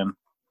over again.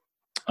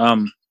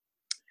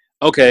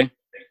 Okay.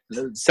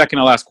 Second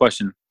to last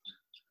question.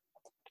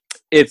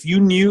 If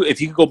you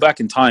could go back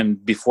in time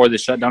before the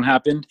shutdown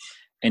happened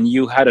and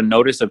you had a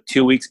notice of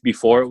 2 weeks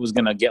before it was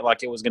going to get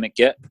like it was going to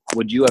get,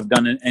 would you have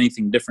done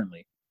anything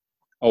differently?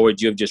 Or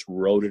would you have just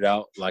rode it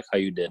out like how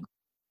you did?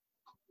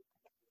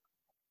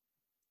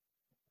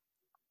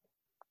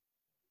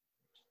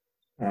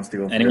 Wants to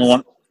go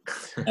Anyone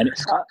want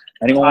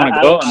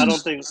to go? I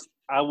don't think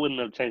I wouldn't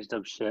have changed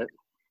up shit.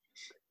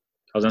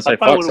 I was going to say,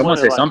 fuck, someone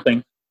say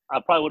something. I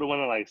probably would have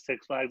went to like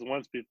Six Flags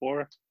once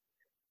before.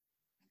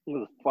 Where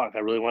the fuck I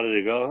really wanted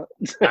to go.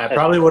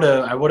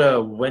 I would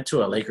have went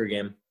to a Laker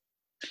game.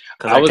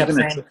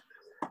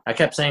 I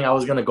kept saying I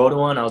was gonna go to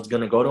one, and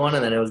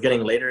then it was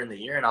getting later in the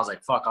year, and I was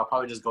like, fuck, I'll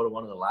probably just go to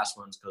one of the last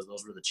ones because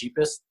those were the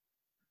cheapest,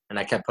 and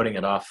I kept putting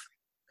it off.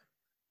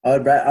 I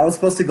was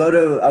supposed to go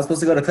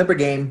to Clipper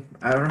game.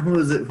 I don't know who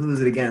was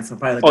it against.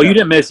 You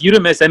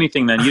didn't miss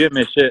anything then. You didn't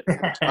miss shit.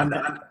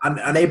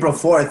 on April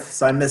 4th,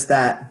 so I missed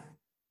that.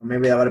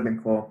 Maybe that would have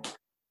been cool.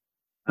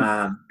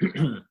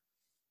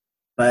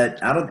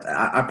 But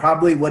I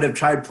probably would have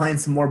tried playing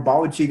some more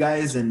ball with you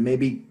guys and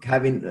maybe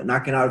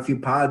knocking out a few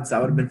pods. That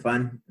would have been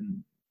fun.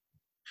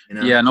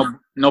 Yeah,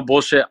 no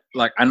bullshit.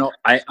 Like I know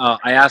I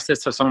asked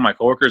this to some of my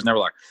coworkers and they were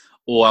like,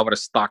 "Oh, I would have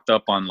stocked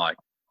up on like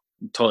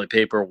toilet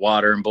paper,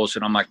 water, and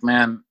bullshit." I'm like,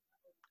 man,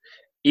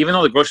 even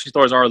though the grocery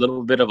stores are a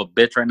little bit of a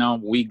bitch right now,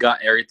 we got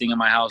everything in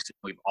my house.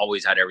 We've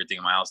always had everything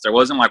in my house. There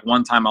wasn't like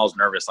one time I was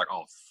nervous, like,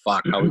 oh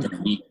fuck, how are we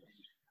gonna eat?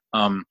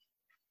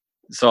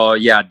 So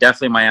yeah,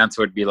 definitely my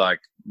answer would be like,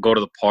 go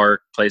to the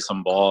park, play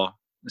some ball,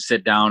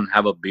 sit down,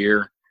 have a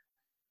beer,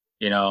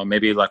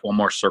 maybe like one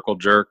more circle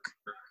jerk.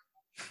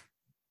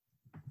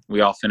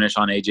 We all finish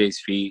on AJ's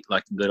feet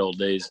like the good old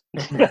days.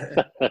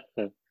 Type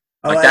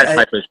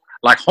of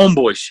like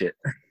homeboy shit.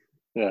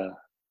 Yeah.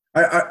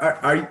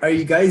 Are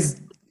you guys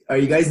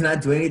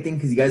not doing anything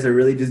because you guys are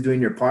really just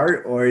doing your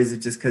part, or is it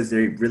just because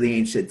there really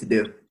ain't shit to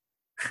do?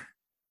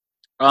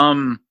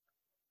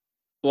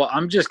 Well,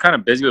 I'm just kind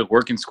of busy with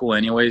work and school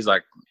anyways.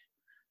 Like,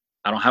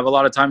 I don't have a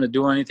lot of time to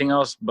do anything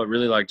else, but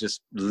really like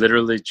just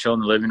literally chill in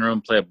the living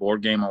room, play a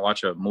board game or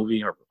watch a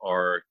movie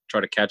or try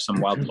to catch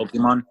some wild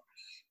Pokemon.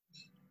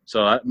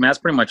 So that's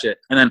pretty much it.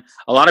 And then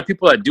a lot of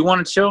people that do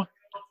want to chill,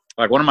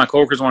 like one of my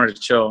coworkers wanted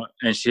to chill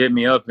and she hit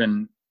me up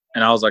and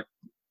I was like,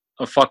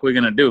 what the fuck are we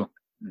going to do?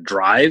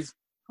 Drive?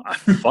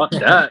 Fuck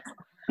that.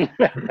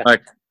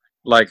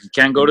 like you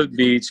can't go to the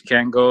beach,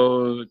 can't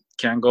go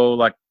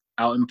like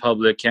out in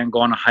public, can't go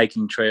on a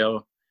hiking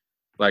trail.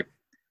 Like,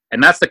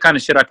 and that's the kind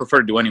of shit I prefer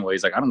to do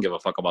anyways. Like, I don't give a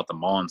fuck about the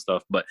mall and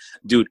stuff. But,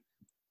 dude,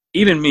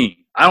 even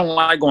me, I don't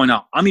like going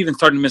out. I'm even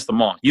starting to miss the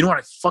mall. You know what?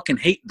 I fucking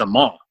hate the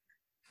mall.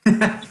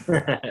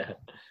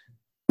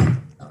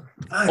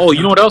 Oh,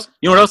 you know what else?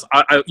 You know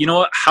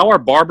what? How are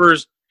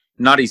barbers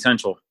not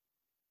essential?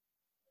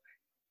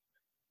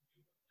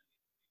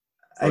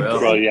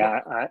 Bro, yeah,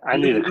 I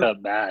need a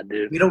cut bad,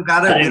 dude. We don't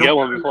gotta. I didn't get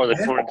one before the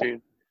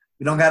quarantine.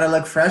 We don't gotta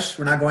look fresh.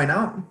 We're not going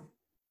out.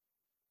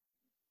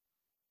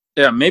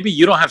 Yeah, maybe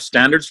you don't have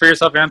standards for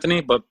yourself,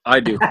 Anthony, but I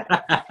do.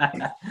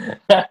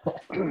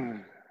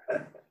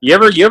 You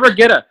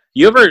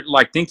ever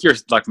like think you're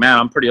like, man,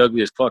 I'm pretty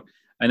ugly as fuck,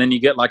 and then you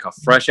get like a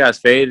fresh ass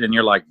fade, and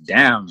you're like,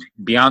 damn,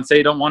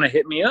 Beyonce don't want to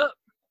hit me up.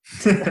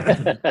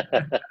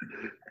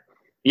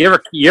 You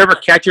ever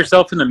catch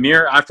yourself in the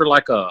mirror after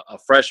like a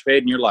fresh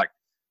fade, and you're like,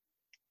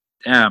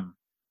 damn.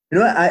 You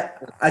know what?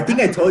 I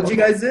think I told you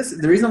guys this.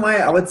 The reason why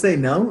I would say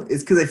no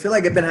is because I feel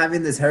like I've been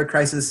having this hair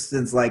crisis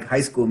since like high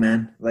school,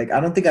 man. Like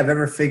I don't think I've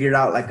ever figured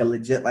out like a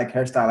legit like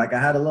hairstyle. Like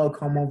I had a little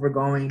comb over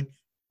going,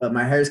 but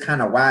my hair is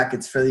kind of whack.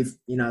 It's really,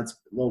 it's a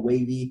little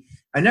wavy.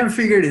 I never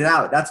figured it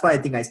out. That's why I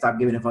think I stopped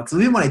giving a fuck. So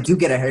even when I do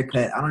get a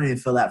haircut, I don't even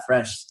feel that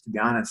fresh, to be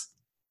honest.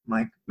 I'm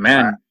like,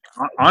 man,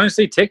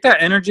 honestly, take that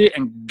energy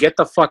and get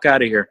the fuck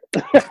out of here.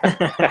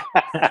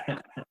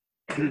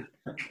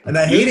 And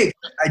I hate it.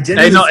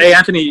 Hey,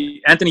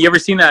 Anthony, you ever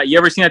seen that? You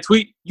ever seen that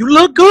tweet? You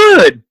look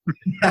good.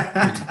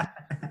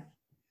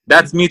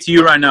 That's me to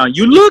you right now.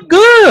 You look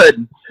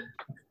good.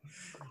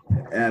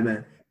 Yeah,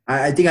 man.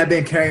 I think I've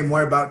been caring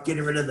more about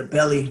getting rid of the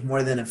belly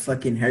more than a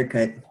fucking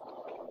haircut.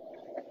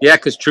 Yeah,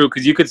 because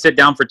you could sit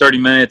down for 30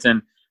 minutes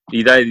and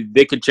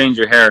they could change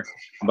your hair.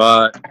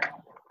 But,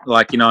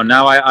 like,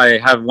 now I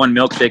have one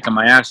milkshake and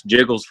my ass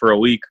jiggles for a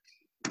week.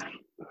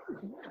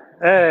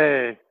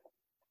 Hey.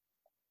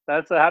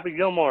 That's a Happy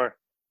Gilmore.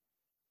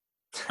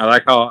 I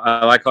like how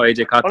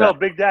AJ caught that. Oh no,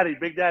 Big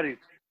Daddy.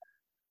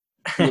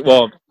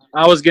 Well,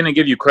 I was gonna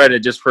give you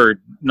credit just for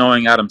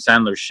knowing Adam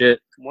Sandler's shit.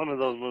 One of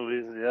those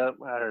movies. Yep,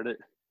 I heard it.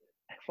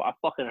 I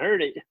fucking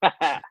heard it.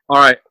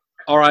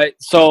 All right.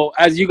 So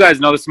as you guys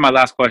know, this is my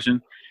last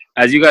question.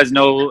 As you guys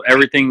know,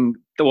 everything.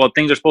 Well,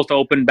 things are supposed to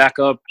open back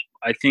up.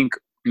 I think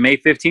May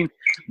 15th,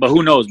 but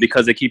who knows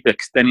because they keep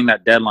extending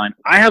that deadline.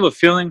 I have a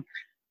feeling,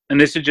 and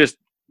this is just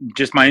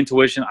my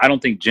intuition. I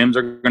don't think gyms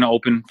are going to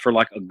open for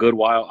like a good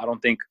while.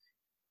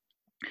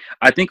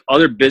 I think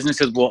other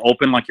businesses will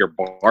open like your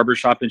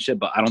barbershop and shit,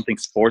 but I don't think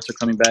sports are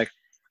coming back.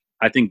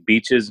 I think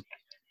beaches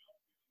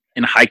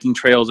and hiking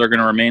trails are going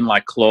to remain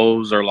like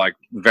closed or like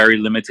very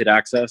limited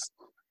access.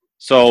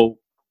 So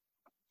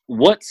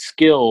what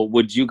skill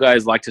would you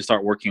guys like to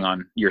start working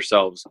on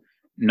yourselves,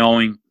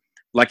 knowing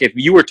like if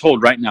you were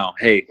told right now,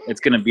 hey, it's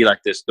going to be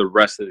like this the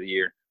rest of the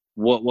year,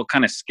 what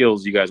kind of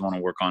skills do you guys want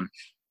to work on,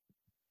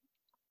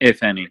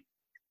 if any?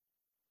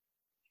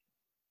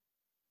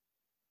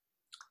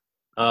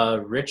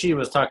 Richie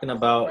was talking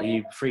about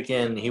he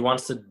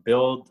wants to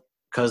build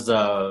because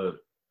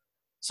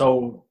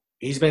so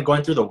he's been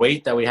going through the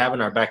weight that we have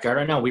in our backyard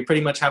right now. We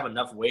pretty much have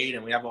enough weight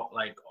and we have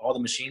like all the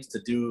machines to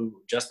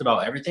do just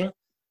about everything.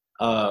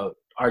 Our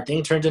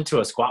thing turns into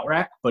a squat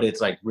rack, but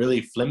it's like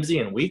really flimsy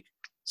and weak.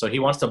 So he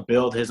wants to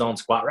build his own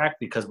squat rack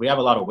because we have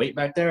a lot of weight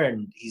back there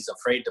and he's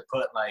afraid to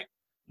put like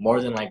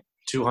more than like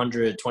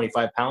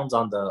 225 pounds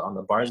on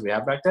the bars we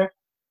have back there.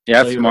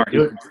 Yeah, so smart.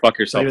 Like, fuck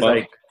yourself so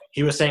up.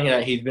 He was saying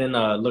that he's been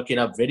looking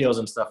up videos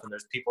and stuff, and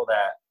there's people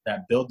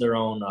that build their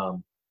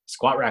own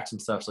squat racks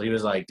and stuff. So he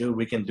was like, dude,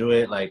 we can do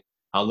it. Like,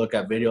 I'll look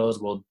at videos.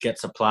 We'll get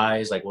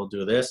supplies. Like, we'll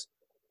do this.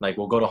 Like,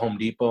 we'll go to Home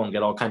Depot and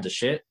get all kinds of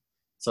shit.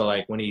 So,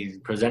 like, when he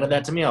presented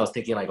that to me, I was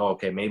thinking, like, oh,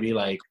 okay, maybe,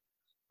 I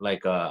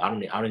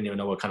don't even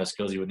know what kind of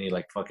skills you would need.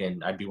 Like,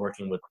 fucking, I'd be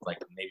working with, like,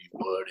 maybe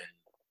wood and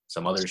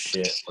some other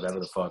shit,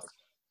 whatever the fuck.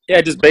 Yeah,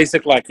 just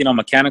basic, like,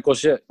 mechanical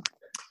shit.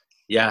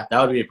 Yeah,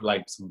 that would be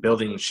like some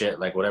building shit,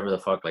 like whatever the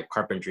fuck, like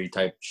carpentry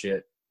type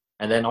shit.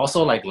 And then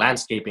also like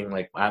landscaping,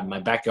 like my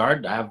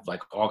backyard, I have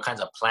like all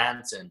kinds of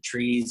plants and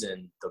trees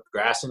and the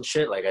grass and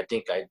shit. Like I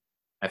think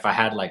if I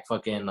had like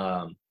fucking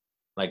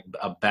like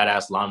a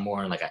badass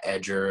lawnmower and like an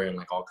edger and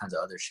like all kinds of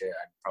other shit,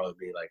 I'd probably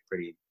be like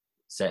pretty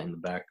set in the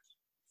back.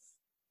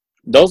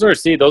 Those are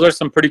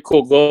some pretty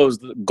cool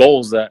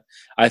goals that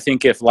I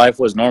think if life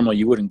was normal,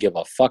 you wouldn't give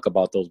a fuck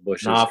about those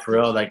bushes. Nah, for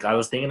real. Like I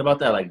was thinking about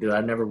that. Like, dude,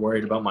 I've never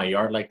worried about my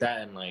yard like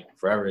that and like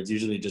forever. It's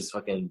usually just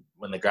fucking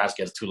when the grass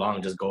gets too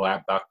long, just go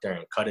out back there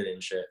and cut it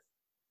and shit.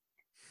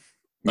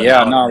 But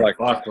yeah, now, no, like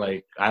fuck,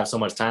 like I have so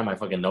much time, I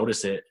fucking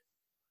notice it.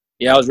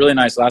 Yeah, it was really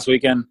nice last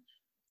weekend.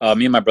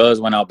 Me and my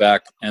brothers went out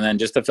back, and then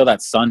just to feel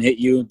that sun hit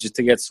you, just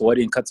to get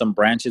sweaty and cut some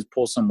branches,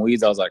 pull some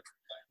weeds, I was like,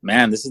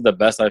 man, this is the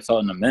best I've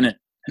felt in a minute.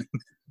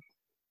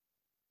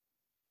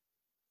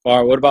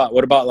 Or what about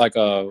like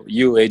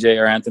you, AJ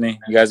or Anthony?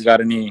 You guys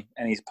got any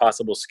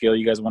possible skill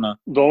you guys want to?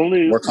 The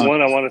only work on?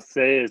 one I want to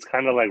say is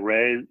kind of like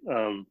Ray.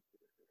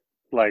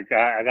 Like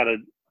I gotta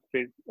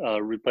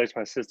replace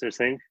my sister's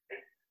sink,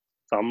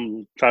 so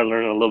I'm trying to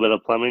learn a little bit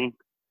of plumbing.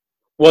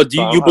 Well, do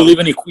you believe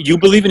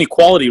in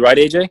equality, right,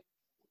 AJ?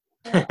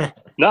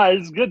 No,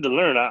 it's good to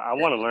learn. I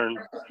want to learn.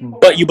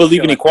 But you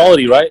believe in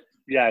equality, right?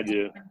 Yeah, I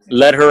do.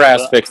 Let her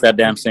ass fix that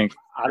damn sink.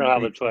 I don't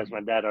have a choice. My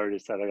dad already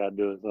said I gotta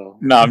do it. So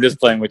No, I'm just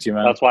playing with you,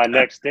 man. that's why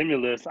next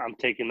stimulus, I'm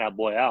taking that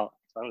boy out.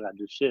 So I don't gotta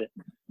do shit.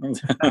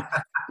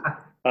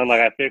 I'm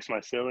like, I fixed my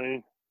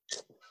ceiling.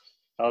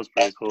 That was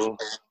pretty cool.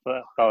 But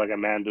I felt like a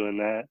man doing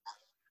that.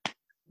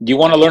 Do you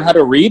want to learn how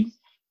to read?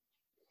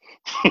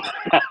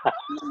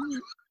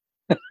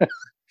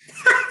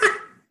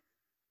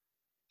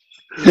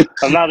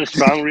 I'm not a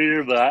strong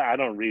reader, but I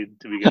don't read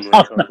to begin with.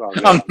 So it's all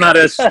good. I'm not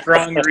a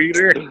strong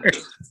reader.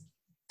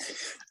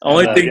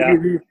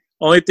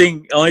 Only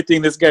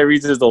thing this guy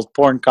reads is those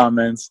porn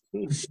comments.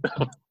 It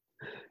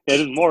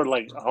is more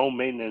like home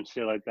maintenance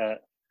shit like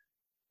that.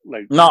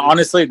 Like No,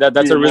 honestly,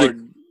 that's a really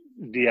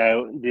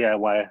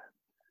DIY.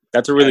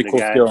 That's a really Kinda cool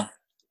guy. Do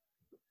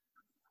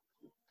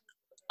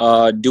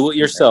skill. Do it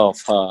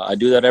yourself. I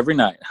do that every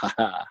night.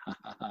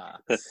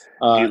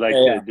 you like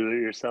yeah. to do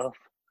it yourself?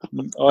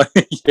 Oh,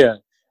 yeah.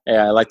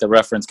 Yeah, I like the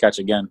reference catch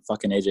again.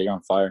 Fucking AJ, you're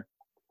on fire.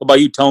 What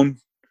about you, Tone?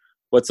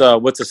 What's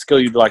a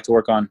skill you'd like to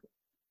work on?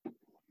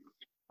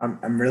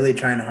 I'm really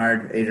trying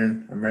hard,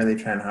 Adrian. I'm really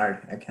trying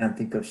hard. I can't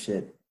think of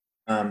shit.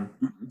 You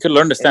could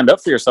learn to stand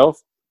up for yourself.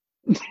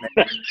 You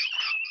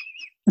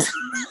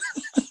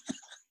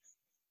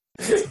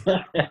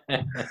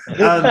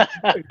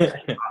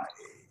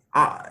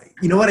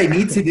know what I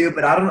need to do,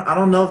 but I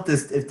don't know if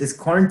this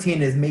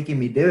quarantine is making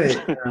me do it.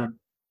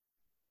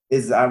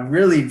 Is I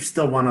really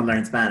still want to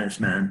learn Spanish,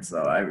 man.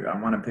 So I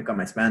want to pick up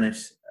my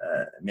Spanish.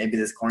 Maybe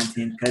this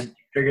quarantine could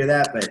trigger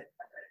that, but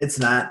it's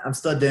not. I'm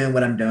still doing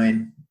what I'm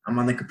doing. I'm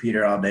on the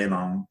computer all day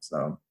long.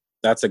 So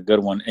That's a good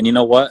one. And you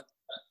know what?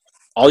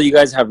 All you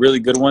guys have really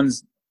good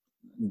ones,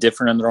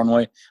 different in their own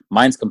way.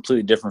 Mine's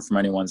completely different from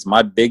anyone's.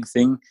 My big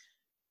thing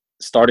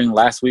starting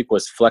last week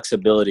was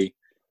flexibility.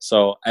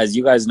 So as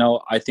you guys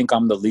know, I think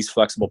I'm the least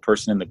flexible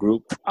person in the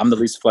group. I'm the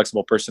least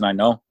flexible person I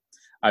know.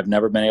 I've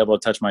never been able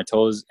to touch my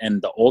toes.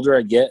 And the older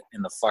I get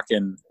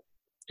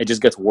it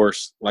just gets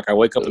worse. Like I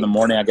wake up in the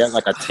morning, I get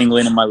like a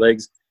tingling in my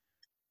legs.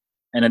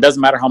 And it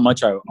doesn't matter how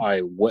much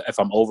if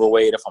I'm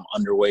overweight, if I'm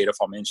underweight, if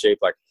I'm in shape,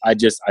 like I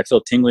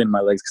feel tingling in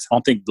my legs because I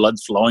don't think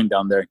blood's flowing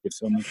down there. You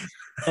feel me?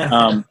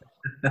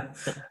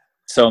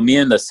 So me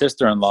and the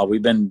sister-in-law,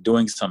 we've been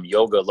doing some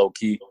yoga low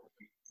key,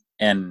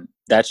 and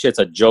that shit's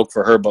a joke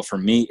for her, but for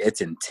me,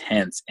 it's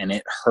intense and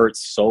it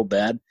hurts so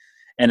bad.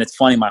 And it's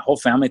funny, my whole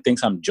family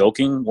thinks I'm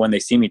joking when they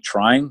see me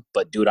trying,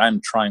 but dude, I'm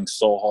trying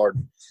so hard.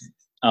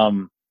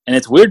 And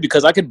it's weird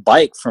because I could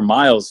bike for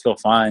miles, feel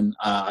fine.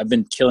 I've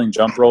been killing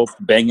jump rope,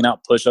 banging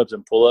out push-ups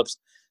and pull-ups.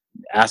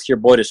 Ask your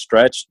boy to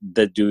stretch.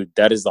 Dude,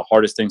 that is the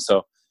hardest thing.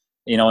 So,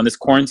 when this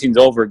quarantine's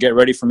over, get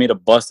ready for me to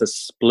bust the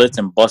splits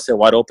and bust it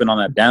wide open on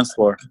that dance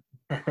floor.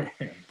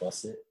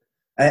 Bust it.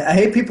 I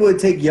hate people who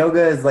take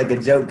yoga as like a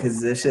joke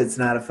because this shit's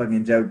not a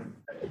fucking joke.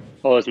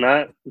 Oh, it's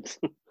not?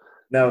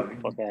 No.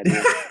 Okay,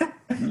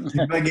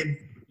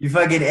 you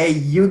fucking hey,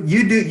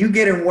 you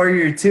get in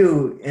Warrior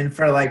 2 and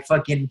for like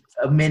fucking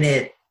a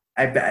minute,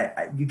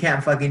 you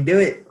can't fucking do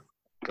it.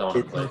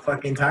 It's so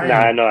fucking tiring.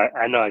 Nah,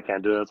 I know I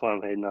can't do it. That's why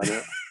I'm hating on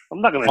it.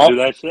 I'm not gonna do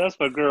that shit. That's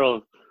for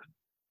girls.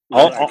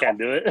 I can't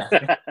do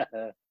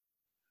it.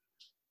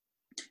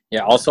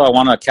 Yeah. Also, I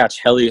want to catch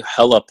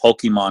hella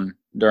Pokemon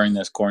during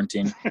this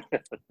quarantine.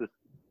 I'm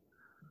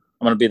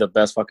gonna be the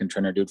best fucking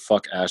trainer, dude.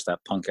 Fuck Ash, that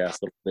punk ass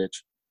little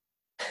bitch.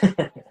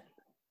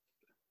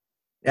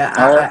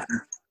 Yeah.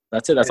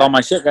 That's it. That's all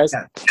my shit, guys.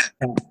 I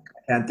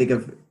can't think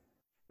of.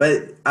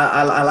 But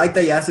I like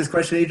that you asked this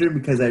question, Adrian,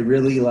 because I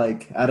really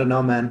I don't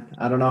know, man.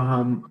 I don't know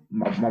how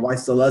my wife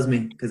still loves me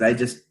because I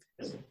just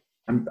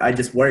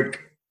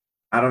work.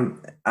 I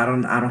don't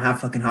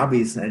have fucking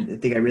hobbies. I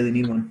think I really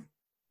need one.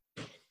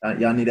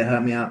 Y'all need to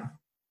help me out.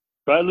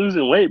 Try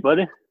losing weight,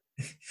 buddy.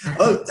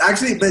 Oh,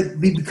 actually,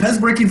 but because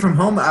working from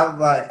home,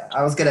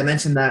 I was gonna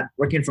mention that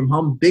working from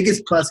home,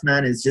 biggest plus,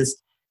 man, is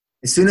just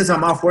as soon as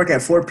I'm off work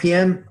at 4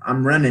 p.m.,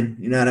 I'm running.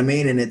 You know what I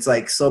mean? And it's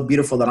like so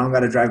beautiful that I don't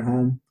gotta drive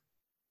home.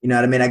 You know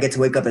what I mean? I get to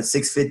wake up at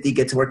 6:50,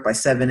 get to work by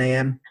 7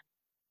 a.m.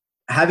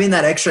 Having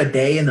that extra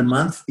day in the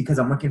month because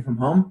I'm working from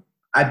home,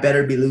 I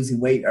better be losing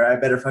weight or I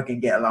better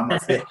fucking get a lot more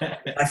fit.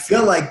 I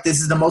feel like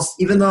this is the most,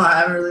 even though I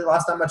haven't really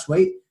lost that much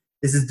weight,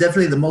 this is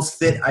definitely the most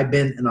fit I've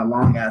been in a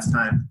long ass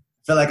time.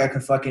 I feel like I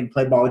could fucking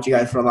play ball with you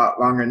guys for a lot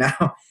longer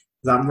now.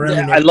 I'm really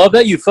I love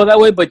that you feel that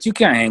way, but you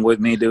can't hang with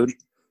me, dude.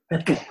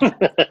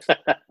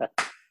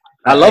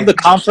 I love the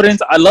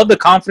confidence. I love the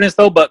confidence,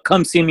 though, but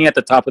come see me at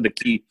the top of the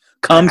key.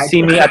 Come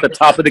see me at the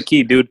top of the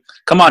key, dude.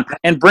 Come on.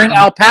 And bring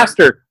Al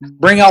Pastor.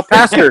 Bring Al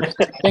Pastor.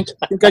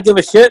 Think I give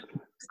a shit?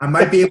 I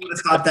might be able to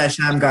stop that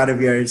sham god of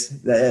yours.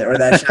 Or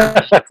that sham.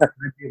 I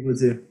might be able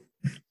to.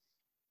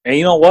 And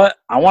you know what?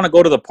 I want to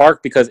go to the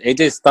park because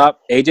AJ's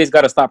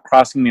got to stop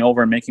crossing me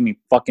over and making me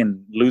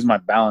fucking lose my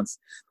balance.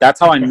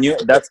 That's how I knew.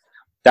 That's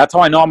how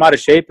I know I'm out of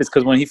shape. Is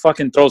because when he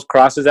fucking throws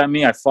crosses at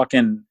me,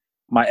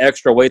 my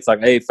extra weight's like,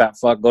 hey, fat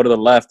fuck, go to the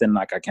left, and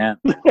like I can't.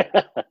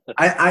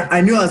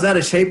 I knew I was out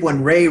of shape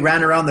when Ray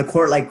ran around the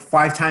court like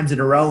 5 times in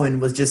a row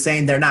and was just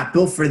saying they're not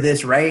built for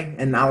this, Ray.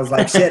 And I was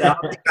like, shit, I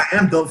don't think I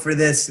am built for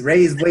this.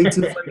 Ray is way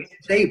too fucking in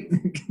shape.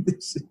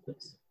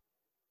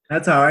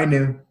 That's how I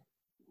knew.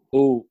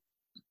 Ooh.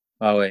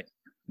 Oh wait,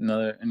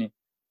 Nah,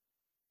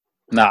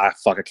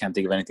 fuck, I can't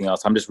think of anything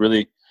else. I'm just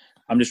really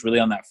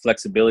on that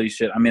flexibility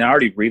shit. I mean, I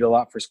already read a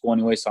lot for school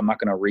anyway, so I'm not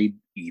gonna read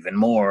even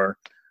more.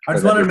 I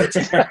just wanted to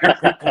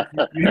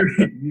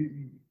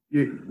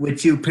mention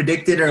what you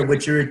predicted or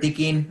what you were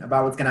thinking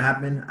about what's gonna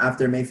happen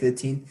after May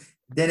 15th.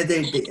 Then I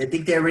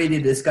think they're ready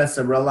to discuss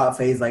the rollout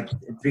phase, like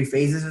 3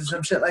 phases or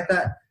some shit like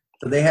that.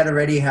 So they had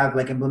already have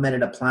like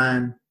implemented a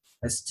plan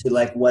as to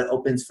like what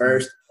opens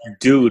first.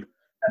 Dude.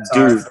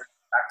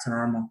 Back to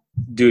normal.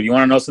 Dude, you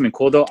want to know something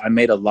cool though? I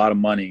made a lot of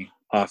money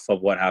off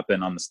of what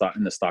happened in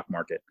the stock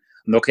market.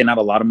 Okay, not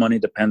a lot of money,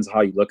 depends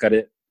how you look at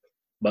it,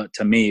 but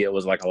to me, it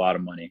was like a lot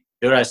of money.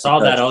 Dude, I saw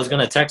that. I was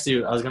gonna text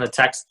you. I was gonna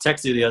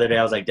text you the other day.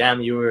 I was like,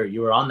 damn, you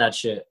were on that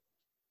shit.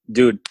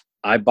 Dude,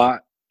 I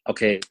bought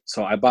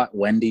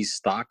Wendy's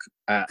stock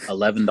at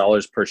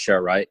 $11 per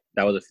share, right?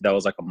 That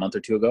was like a month or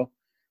two ago.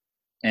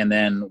 And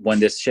then when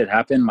this shit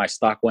happened, my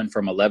stock went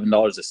from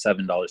 $11 to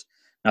 $7.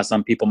 Now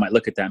some people might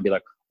look at that and be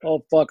like,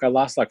 oh fuck, I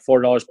lost like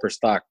 $4 per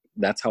stock.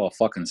 That's how a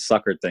fucking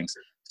sucker thinks.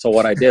 So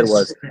what I did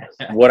was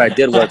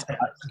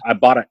I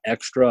bought an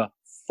extra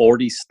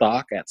 40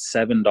 stock at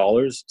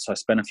 $7. So I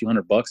spent a few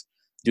 $100.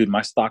 Dude,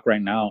 my stock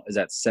right now is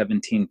at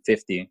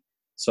 $17.50.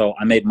 So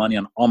I made money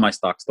on all my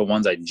stocks. The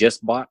ones I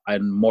just bought, I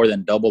more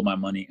than doubled my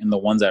money. And the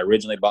ones I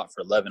originally bought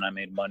for $11, I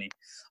made money.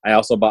 I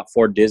also bought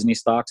 4 Disney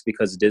stocks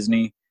because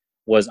Disney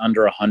was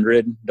under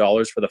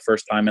 $100 for the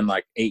first time in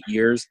like 8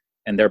 years.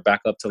 And they're back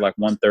up to like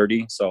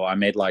 130. So I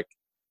made like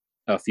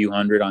a few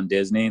hundred on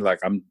Disney. Like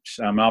I'm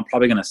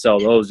probably going to sell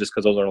those just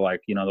because those are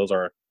like, those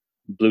are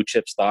blue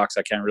chip stocks.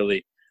 I can't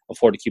really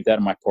afford to keep that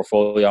in my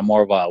portfolio. I'm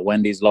more of a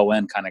Wendy's low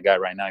end kind of guy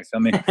right now. You feel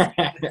me?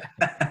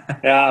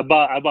 Yeah, I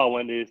bought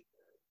Wendy's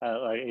at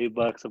like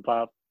 $8 a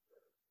pop.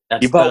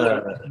 You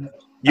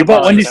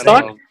bought Wendy's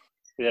stock?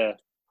 Yeah.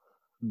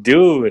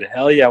 Dude,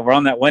 hell yeah, we're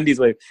on that Wendy's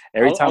wave.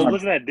 I was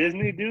looking at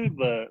Disney, dude,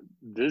 but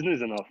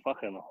Disney's in a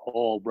fucking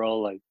hole, bro.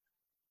 Like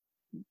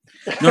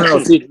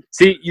No.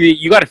 See,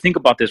 you got to think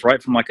about this,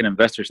 right? From like an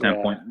investor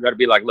standpoint, you got to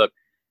be like, look,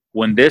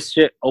 when this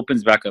shit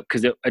opens back up,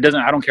 because it doesn't.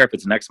 I don't care if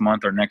it's next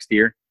month or next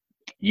year.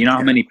 You know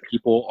how many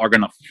people are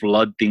gonna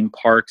flood theme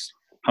parks?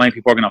 How many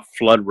people are gonna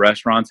flood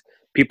restaurants?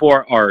 People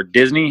are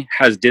Disney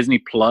has Disney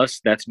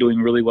Plus that's doing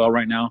really well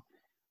right now.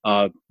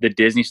 The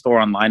Disney store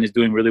online is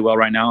doing really well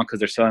right now because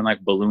they're selling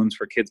like balloons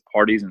for kids'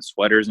 parties and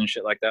sweaters and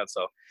shit like that.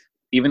 So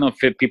even though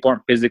people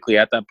aren't physically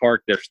at that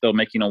park, they're still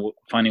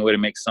finding a way to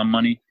make some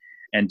money.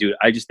 And dude,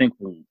 I just think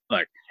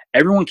like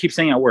everyone keeps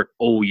saying at work,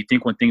 oh, you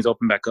think when things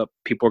open back up,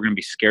 people are gonna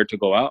be scared to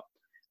go out?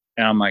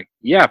 And I'm like,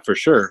 yeah, for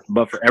sure.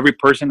 But for every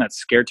person that's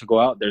scared to go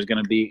out, there's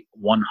gonna be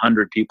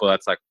 100 people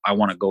that's like, I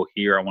want to go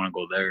here, I want to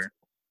go there.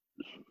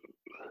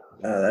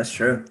 That's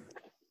true.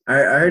 I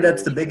heard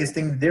that's the biggest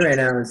thing to do right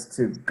now is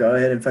to go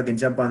ahead and fucking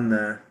jump on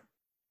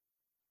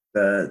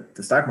the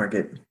stock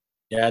market.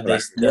 Yeah,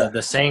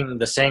 the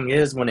saying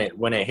is when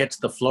it hits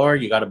the floor,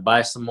 you got to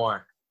buy some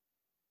more.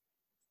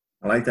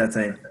 I like that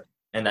saying.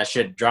 And that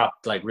shit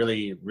dropped like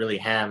really, really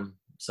ham.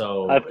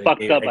 So I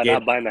fucked up by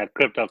not buying that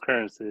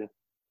cryptocurrency.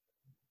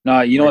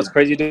 No, you know what's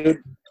crazy,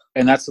 dude?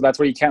 And that's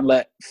where you can't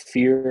let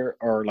fear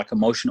or like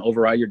emotion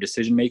override your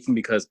decision making,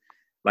 because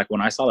like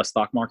when I saw the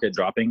stock market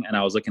dropping and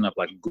I was looking up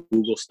like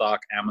Google stock,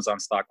 Amazon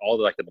stock, all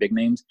the like the big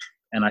names,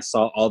 and I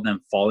saw all of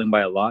them falling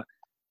by a lot,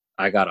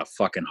 I got a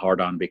fucking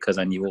hard on because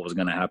I knew what was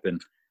gonna happen.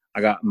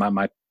 I got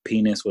my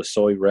penis was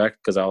so erect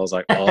because I was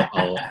like,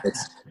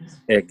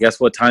 hey, guess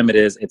what time it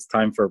is? It's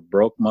time for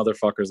broke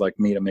motherfuckers like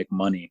me to make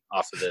money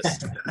off of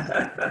this.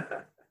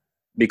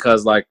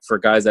 Because like for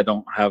guys that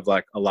don't have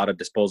like a lot of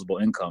disposable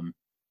income,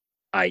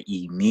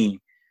 i.e. me,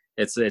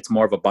 it's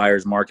more of a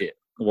buyer's market.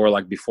 Or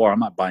like before, I'm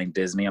not buying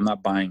Disney, I'm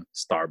not buying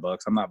Starbucks,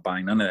 I'm not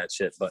buying none of that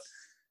shit. But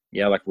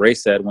yeah, like Ray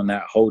said, when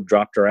that hoe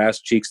dropped her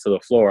ass cheeks to the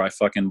floor, I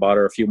fucking bought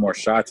her a few more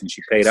shots and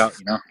she paid out,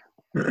 you know.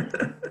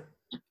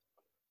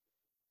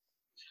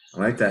 I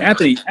like that.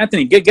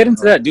 Anthony, get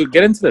into that, dude.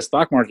 Get into the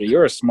stock market.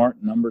 You're a smart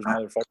numbers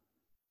motherfucker.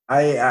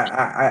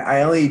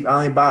 I only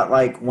bought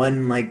like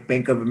one like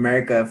Bank of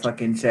America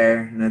fucking share,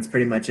 and that's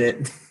pretty much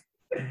it.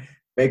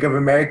 Bank of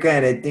America,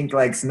 and I think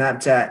like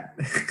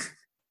Snapchat.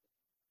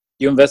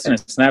 You invest in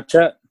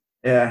Snapchat?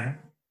 Yeah.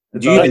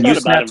 Do you even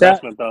use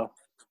Snapchat? Though.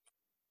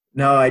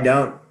 No, I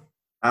don't.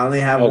 I only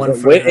have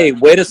one.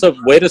 Way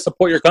to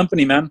support your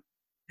company, man.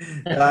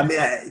 I mean,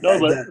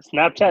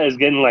 Snapchat is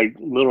getting like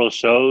little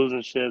shows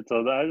and shit,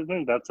 so I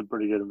think that's a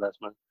pretty good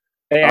investment.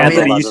 Hey,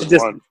 Anthony,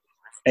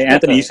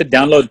 you should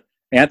download.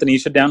 Anthony, you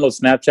should download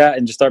Snapchat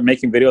and just start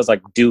making videos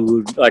like,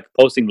 dude, like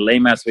posting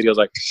lame ass videos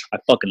like, I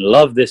fucking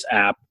love this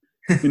app.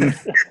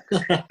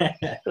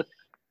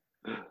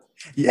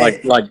 Yeah.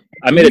 Like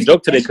I made a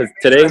joke today because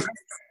today,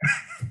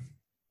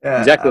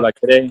 exactly like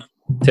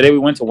today we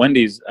went to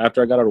Wendy's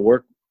after I got out of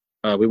work.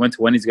 We went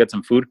to Wendy's to get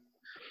some food,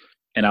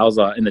 and I was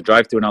in the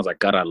drive-thru, and I was like,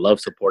 God, I love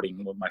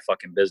supporting with my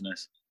fucking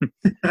business.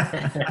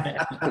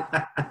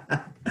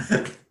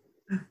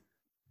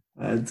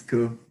 That's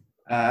cool.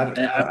 I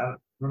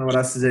don't know what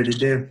else is there to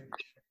do.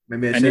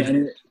 Maybe I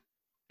should.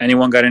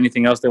 Anyone got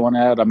anything else they want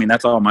to add? I mean,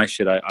 that's all my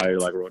shit. I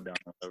like wrote down.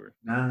 Whatever.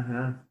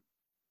 Nah.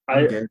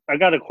 I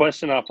got a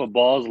question off of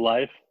Ball's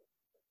Life.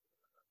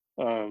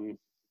 I don't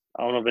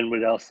know if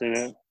anybody else seen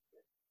it,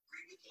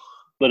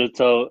 but it's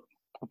for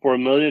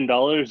 $1 million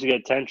you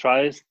get 10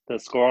 tries to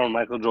score on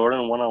Michael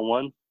Jordan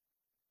 1-on-1.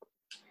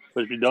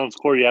 But if you don't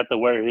score, you have to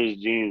wear his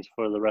jeans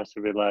for the rest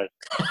of your life.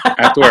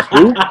 Have to wear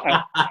who?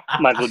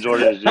 Michael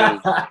Jordan's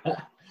jeans.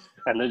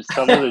 And then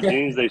some of the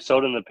jeans they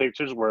showed in the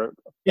pictures were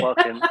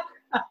fucking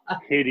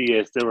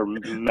hideous. They were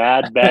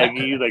mad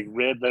baggy, like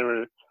ribbed. They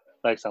were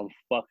like some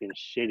fucking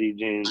shitty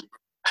jeans.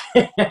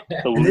 So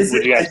would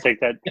you guys take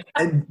that?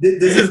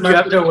 This is you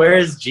have to wear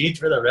his jeans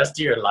for the rest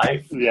of your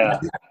life. Yeah.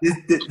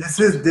 This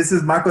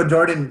is Michael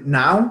Jordan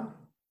now?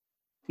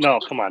 No,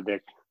 come on,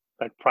 Dick.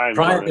 Like prime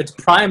Jordan. It's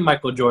prime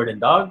Michael Jordan,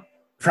 dog.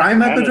 Prime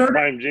Michael Jordan?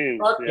 Prime jeans.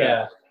 Fuck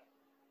yeah.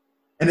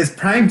 And his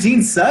prime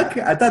jeans suck?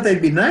 I thought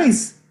they'd be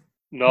nice.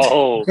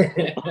 No.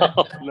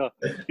 No.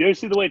 You ever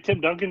see the way Tim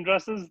Duncan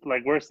dresses?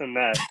 Like worse than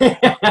that.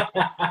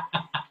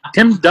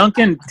 Tim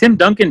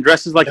Duncan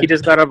dresses like he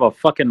just got out of a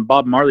fucking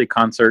Bob Marley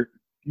concert.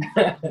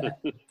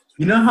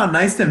 You know how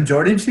nice them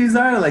Jordan shoes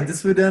are? Like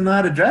this would know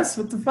how to dress?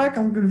 What the fuck?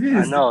 I'm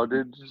confused. I know,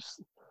 dude.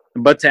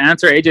 But to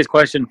answer AJ's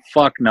question,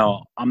 fuck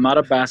no. I'm not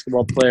a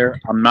basketball player.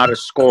 I'm not a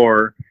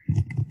scorer.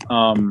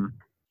 I'm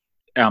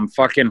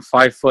fucking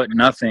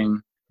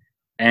 5'0",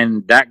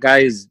 and that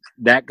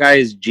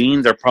guy's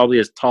jeans are probably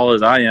as tall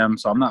as I am,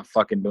 so I'm not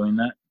fucking doing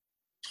that.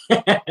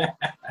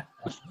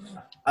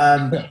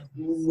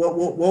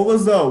 What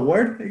was the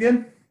award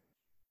again?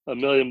 $1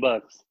 million.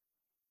 You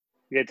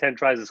get 10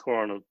 tries to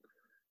score on them.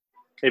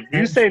 If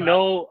you say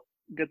no,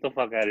 get the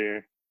fuck out of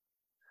here.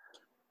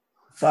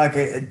 Fuck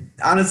it.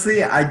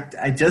 Honestly,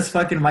 I just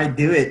fucking might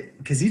do it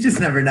because you just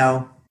never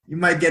know. You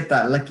might get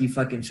that lucky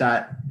fucking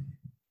shot.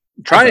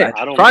 Try it.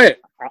 I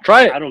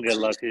don't get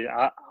lucky.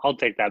 I'll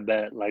take that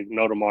bet like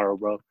no tomorrow,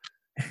 bro.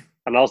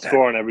 And I'll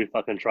score on every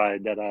fucking try,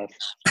 dead ass.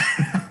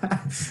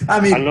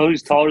 I mean, I know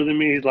he's taller than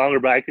me, he's longer,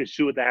 but I can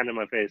shoot with the hand in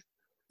my face.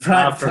 For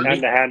hand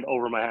me, to hand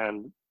over my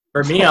hand.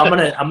 for me, I'm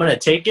gonna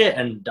take it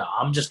and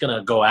I'm just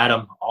gonna go at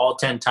him all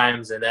 10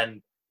 times, and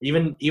then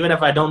even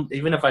if I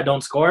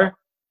don't score,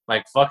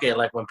 like fuck it.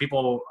 Like when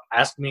people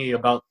ask me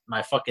about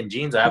my fucking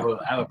genes, I have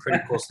a pretty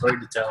cool story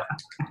to tell.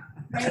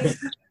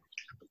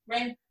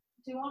 Ray,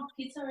 do you want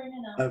pizza right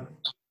now?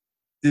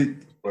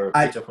 Dude, Or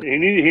I- pizza for- He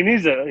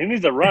needs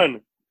a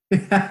run.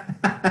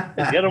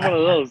 Get him one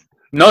of those.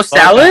 No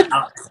salad?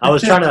 I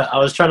was trying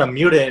to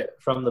mute it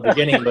from the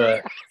beginning,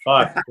 but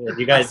fuck,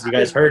 you guys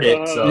heard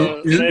it.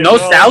 So No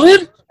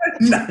salad?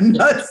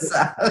 no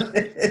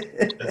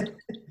salad.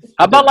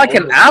 How about like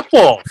an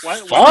apple? Why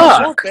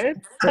Fuck. babe?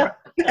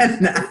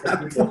 An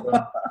apple.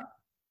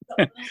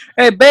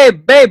 Hey,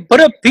 babe,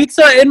 put a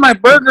pizza in my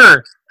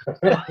burger.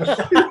 I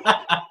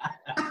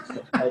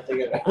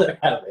think I'd rather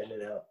have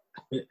In-N-Out.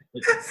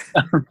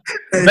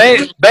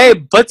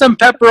 Babe, put some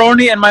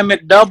pepperoni in my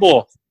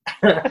McDouble.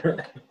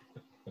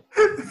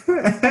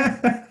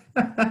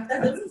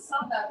 That doesn't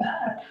sound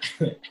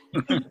that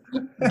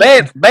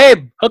bad.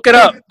 Babe, hook it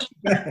up.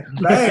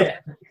 Babe.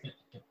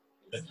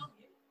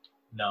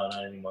 No,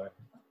 not anymore.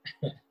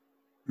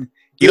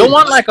 You don't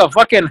want like a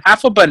fucking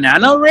half a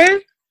banana, Ray?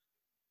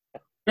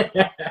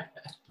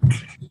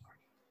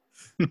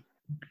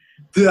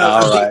 Dude,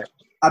 All right.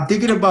 I'm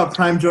thinking about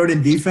Prime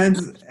Jordan defense,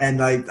 and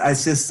like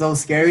it's just so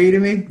scary to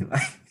me.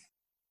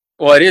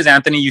 Well, it is,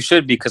 Anthony. You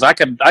should be, because I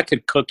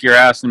could cook your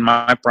ass in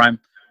my prime.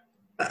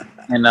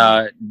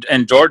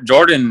 And Jordan's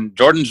Jordan,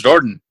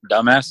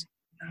 dumbass.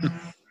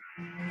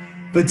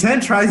 But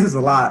 10 tries is a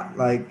lot.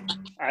 Like,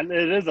 And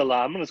it is a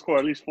lot. I'm gonna score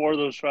at least 4 of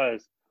those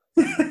tries.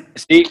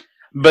 See,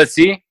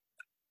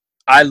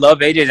 I love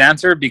AJ's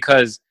answer,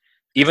 because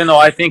even though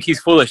I think he's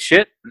full of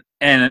shit,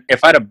 and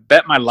if I'd have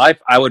bet my life,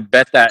 I would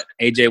bet that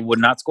AJ would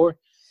not score.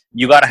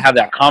 You got to have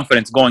that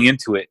confidence going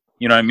into it.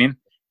 You know what I mean?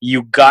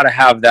 You got to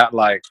have that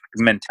like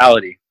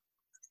mentality.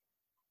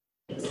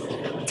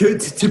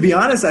 to be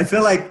honest, I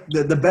feel like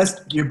your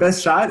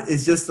best shot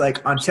is just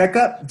like on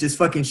checkup, just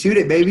fucking shoot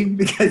it, baby,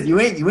 because you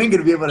ain't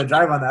gonna be able to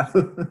drive on that.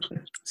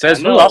 Says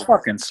I know. who? I'll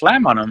fucking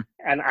slam on him.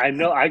 And I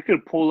know I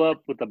could pull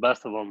up with the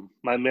best of them.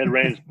 My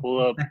mid-range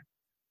pull-up,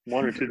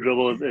 1 or 2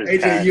 dribbles is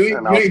AJ, cash, you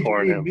and I'll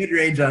score ain't him.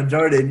 mid-range on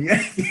Jordan.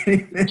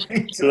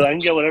 So I can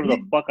get whatever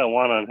the fuck I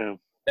want on him.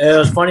 It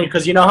was funny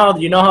because you know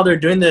how they're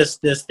doing this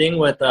thing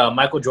with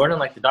Michael Jordan,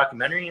 like the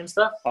documentary and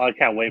stuff. Oh, I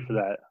can't wait for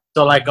that.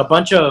 So like a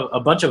bunch of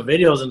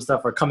videos and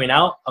stuff are coming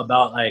out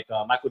about like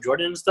Michael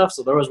Jordan and stuff.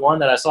 So there was one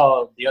that I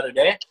saw the other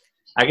day.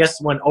 I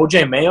guess when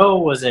OJ Mayo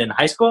was in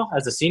high school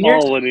as a senior,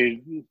 Oh, when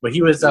he but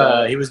he was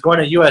going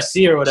to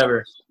USC or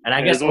whatever. And I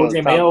Yeah, guess he's one of the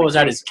OJ top Mayo was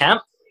at recruits. his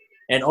camp,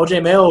 and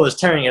OJ Mayo was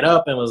tearing it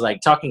up and was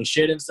like talking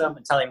shit and stuff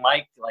and telling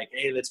Mike like,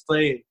 "Hey, let's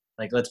play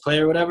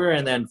or whatever."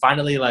 And then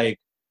finally like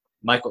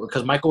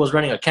because Michael was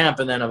running a camp,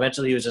 and then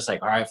eventually he was just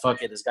like, "All right,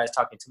 fuck it, this guy's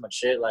talking too much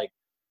shit. Like,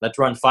 let's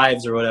run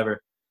 5s or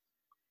whatever."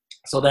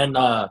 So then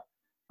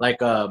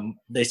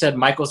they said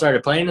Michael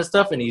started playing and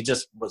stuff, and he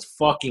just was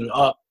fucking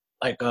up.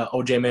 Like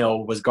OJ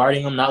Mayo was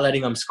guarding him, not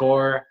letting him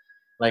score,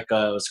 like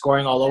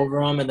scoring all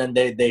over him. And then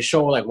they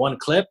show like one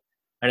clip,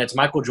 and it's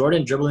Michael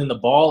Jordan dribbling the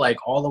ball like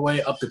all the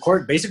way up the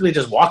court, basically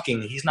just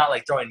walking. He's not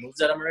like throwing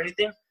moves at him or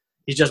anything.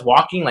 He's just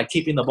walking, like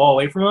keeping the ball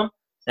away from him.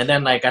 And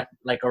then like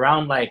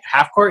around like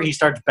half court, he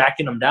starts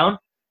backing him down.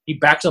 He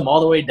backs him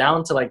all the way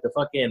down to like the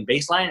fucking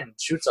baseline and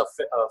shoots a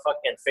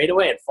fucking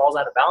fadeaway and falls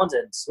out of bounds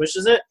and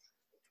swishes it.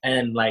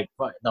 And like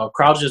the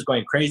crowd's just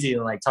going crazy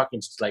and like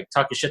talking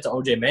shit to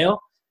OJ Mayo.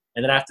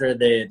 And then after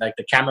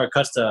the camera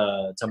cuts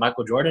to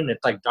Michael Jordan,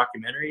 it's like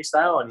documentary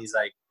style, and he's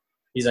like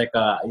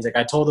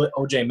I told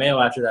OJ Mayo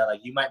after that,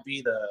 like, you might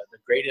be the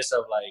greatest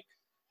of like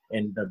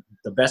and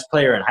the best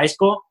player in high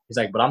school. He's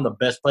like, but I'm the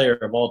best player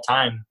of all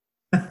time.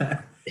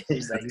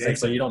 he's like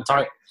so you don't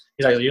talk.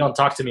 He's like, you don't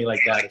talk to me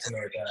like that or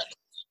something like that.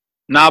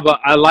 Nah, but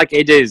I like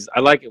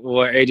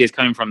where AJ's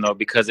coming from though,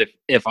 because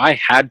if I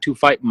had to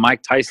fight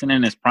Mike Tyson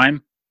in his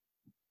prime,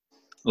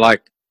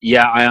 like,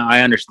 yeah,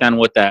 I understand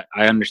what that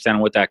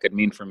could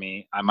mean for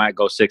me. I might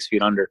go 6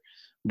 feet under,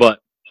 but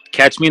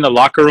catch me in the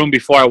locker room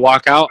before I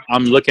walk out,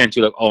 I'm looking at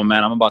you like, oh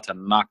man, I'm about to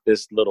knock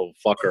this little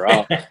fucker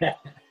out.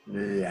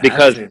 Yeah,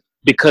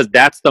 because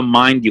that's the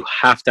mind you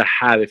have to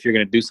have if you're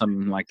gonna do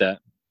something like that.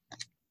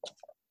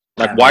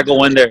 Like, why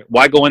go in there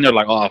like,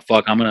 oh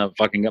fuck, I'm gonna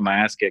fucking get my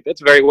ass kicked?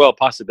 That's very well a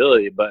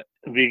possibility, but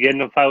If you get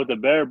in a fight with the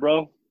bear,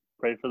 bro,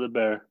 pray for the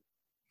bear.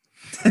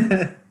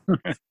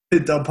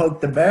 Don't poke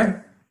the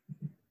bear.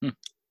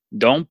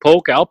 don't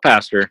poke Al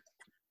Pastor.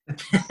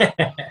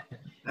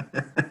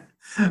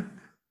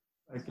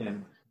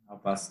 Again, Al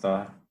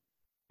Pastor.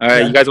 All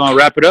right, you guys want to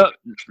wrap it up?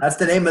 That's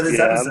the name of this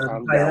Yeah, episode.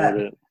 I'm Try down that.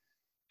 with it.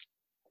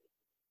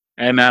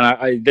 Hey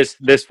man,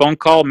 this phone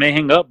call may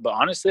hang up, but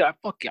honestly, I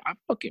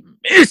fucking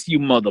miss you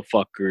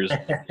motherfuckers.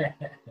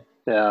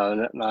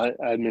 Yeah, no,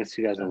 I miss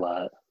you guys a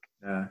lot.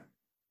 Yeah,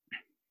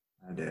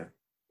 I do.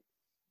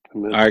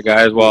 All right,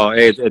 guys. Well,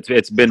 hey, it's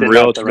been Sitting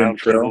real. at It's the been round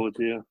table real. with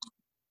you.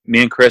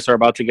 Me and Chris are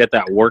about to get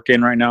that work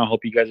in right now.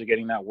 Hope you guys are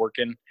getting that work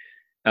in.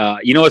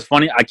 You know what's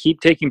funny? I keep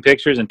taking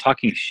pictures and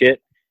talking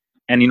shit,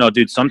 And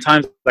dude,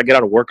 sometimes I get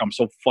out of work, I'm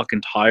so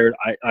fucking tired.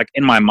 I like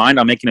in my mind,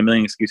 I'm making a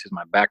million excuses.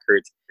 My back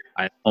hurts.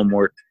 I have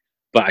homework,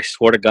 but I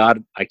swear to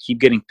God, I keep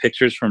getting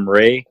pictures from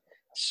Ray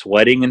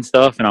sweating and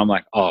stuff, and I'm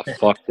like, oh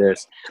fuck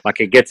this. Like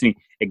it gets me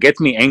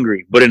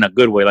angry, but in a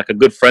good way, like a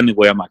good friendly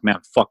way. I'm like, man,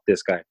 fuck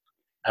this guy.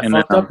 I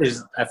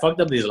fucked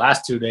up these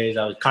last 2 days.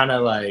 I was kind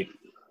of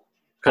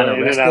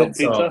rested.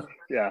 So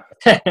yeah.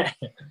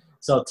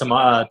 So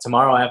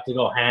tomorrow I have to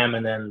go ham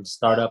and then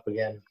start up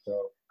again.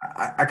 So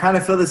I kind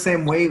of feel the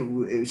same way.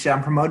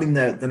 I'm promoting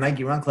the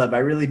Nike Run Club. I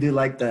really do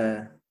like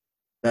the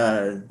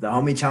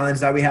homie challenge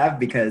that we have,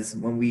 because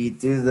when we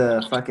do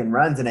the fucking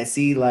runs and I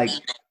see like,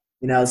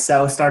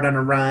 Sel start on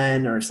a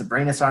run or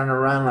Sabrina starting a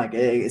run, like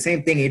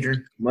same thing,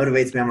 Adrian,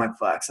 motivates me. I'm like,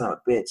 fuck, son of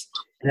a bitch.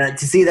 And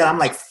to see that I'm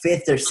like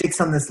 5th or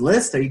 6th on this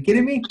list, are you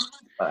kidding me?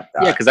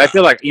 Yeah, because I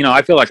feel like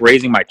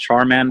raising my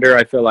Charmander.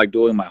 I feel like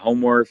doing my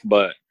homework,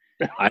 but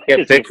I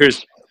get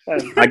pictures.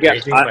 I get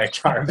raising my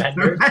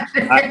Charmander.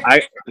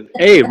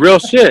 Hey, real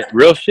shit.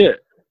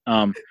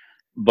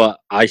 But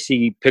I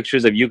see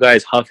pictures of you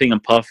guys huffing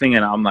and puffing,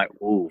 and I'm like,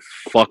 ooh,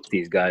 fuck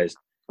these guys.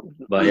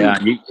 But yeah,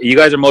 you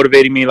guys are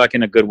motivating me like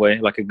in a good way,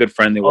 like a good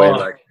friendly way.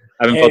 Like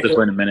I haven't felt this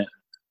way in a minute.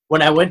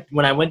 When I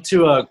went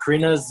to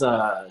Karina's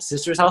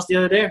sister's house the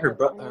other day,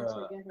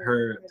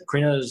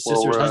 Karina's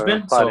sister's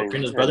husband, so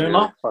Karina's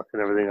brother-in-law, fucking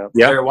everything up.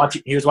 Yeah,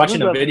 he was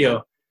watching a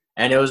video,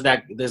 and it was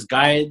this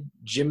guy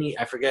Jimmy.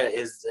 I forget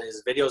his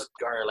videos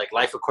are like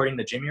Life According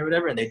to Jimmy or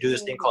whatever, and they do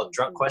this thing called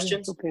drunk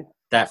questions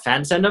that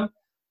fans send him.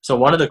 So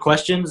one of the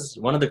questions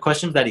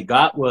that he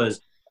got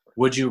was,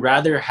 would you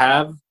rather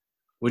have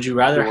this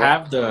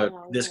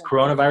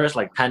coronavirus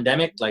like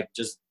pandemic like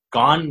just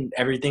gone,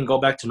 everything go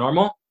back to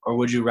normal, or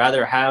would you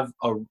rather have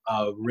a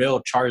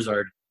real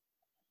Charizard?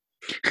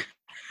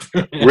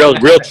 real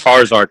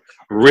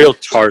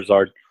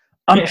Charizard.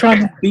 I'm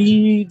trying to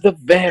be the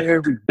very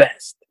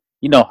best.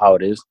 You know how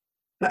it is.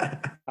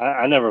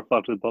 I never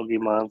fucked with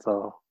Pokemon,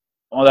 so.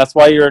 Well, that's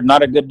why you're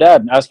not a good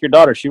dad. Ask your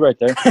daughter. She right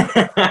there.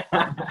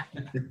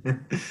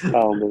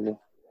 Oh, baby.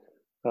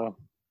 Oh.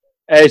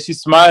 Hey,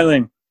 she's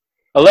smiling.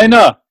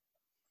 Elena.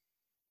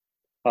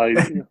 Oh,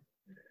 she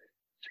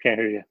can't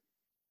hear you.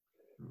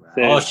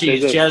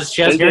 She has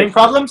hearing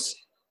problems?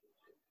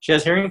 She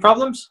has hearing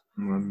problems?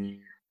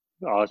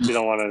 Oh, she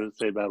don't want to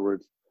say bad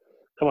words.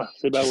 Come on,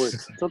 say bad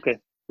words. It's okay.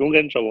 We won't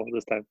get in trouble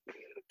this time.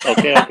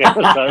 Okay.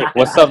 Sorry.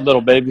 What's up,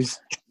 little babies?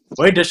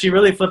 Wait, does she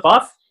really flip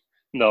off?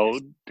 No,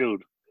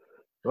 dude.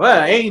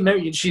 Well, hey, no,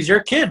 she's your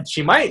kid.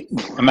 She might.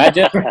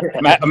 Imagine.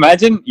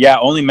 Yeah,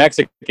 only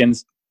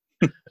Mexicans.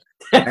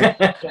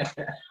 I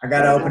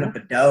gotta open up a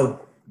dough,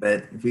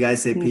 but if you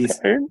guys say peace.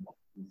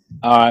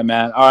 All right,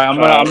 man. All right,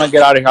 I'm gonna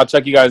get out of here. I'll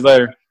check you guys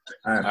later.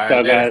 All right.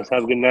 Ciao, guys.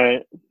 Have a good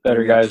night.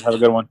 Better, guys. Have a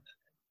good one.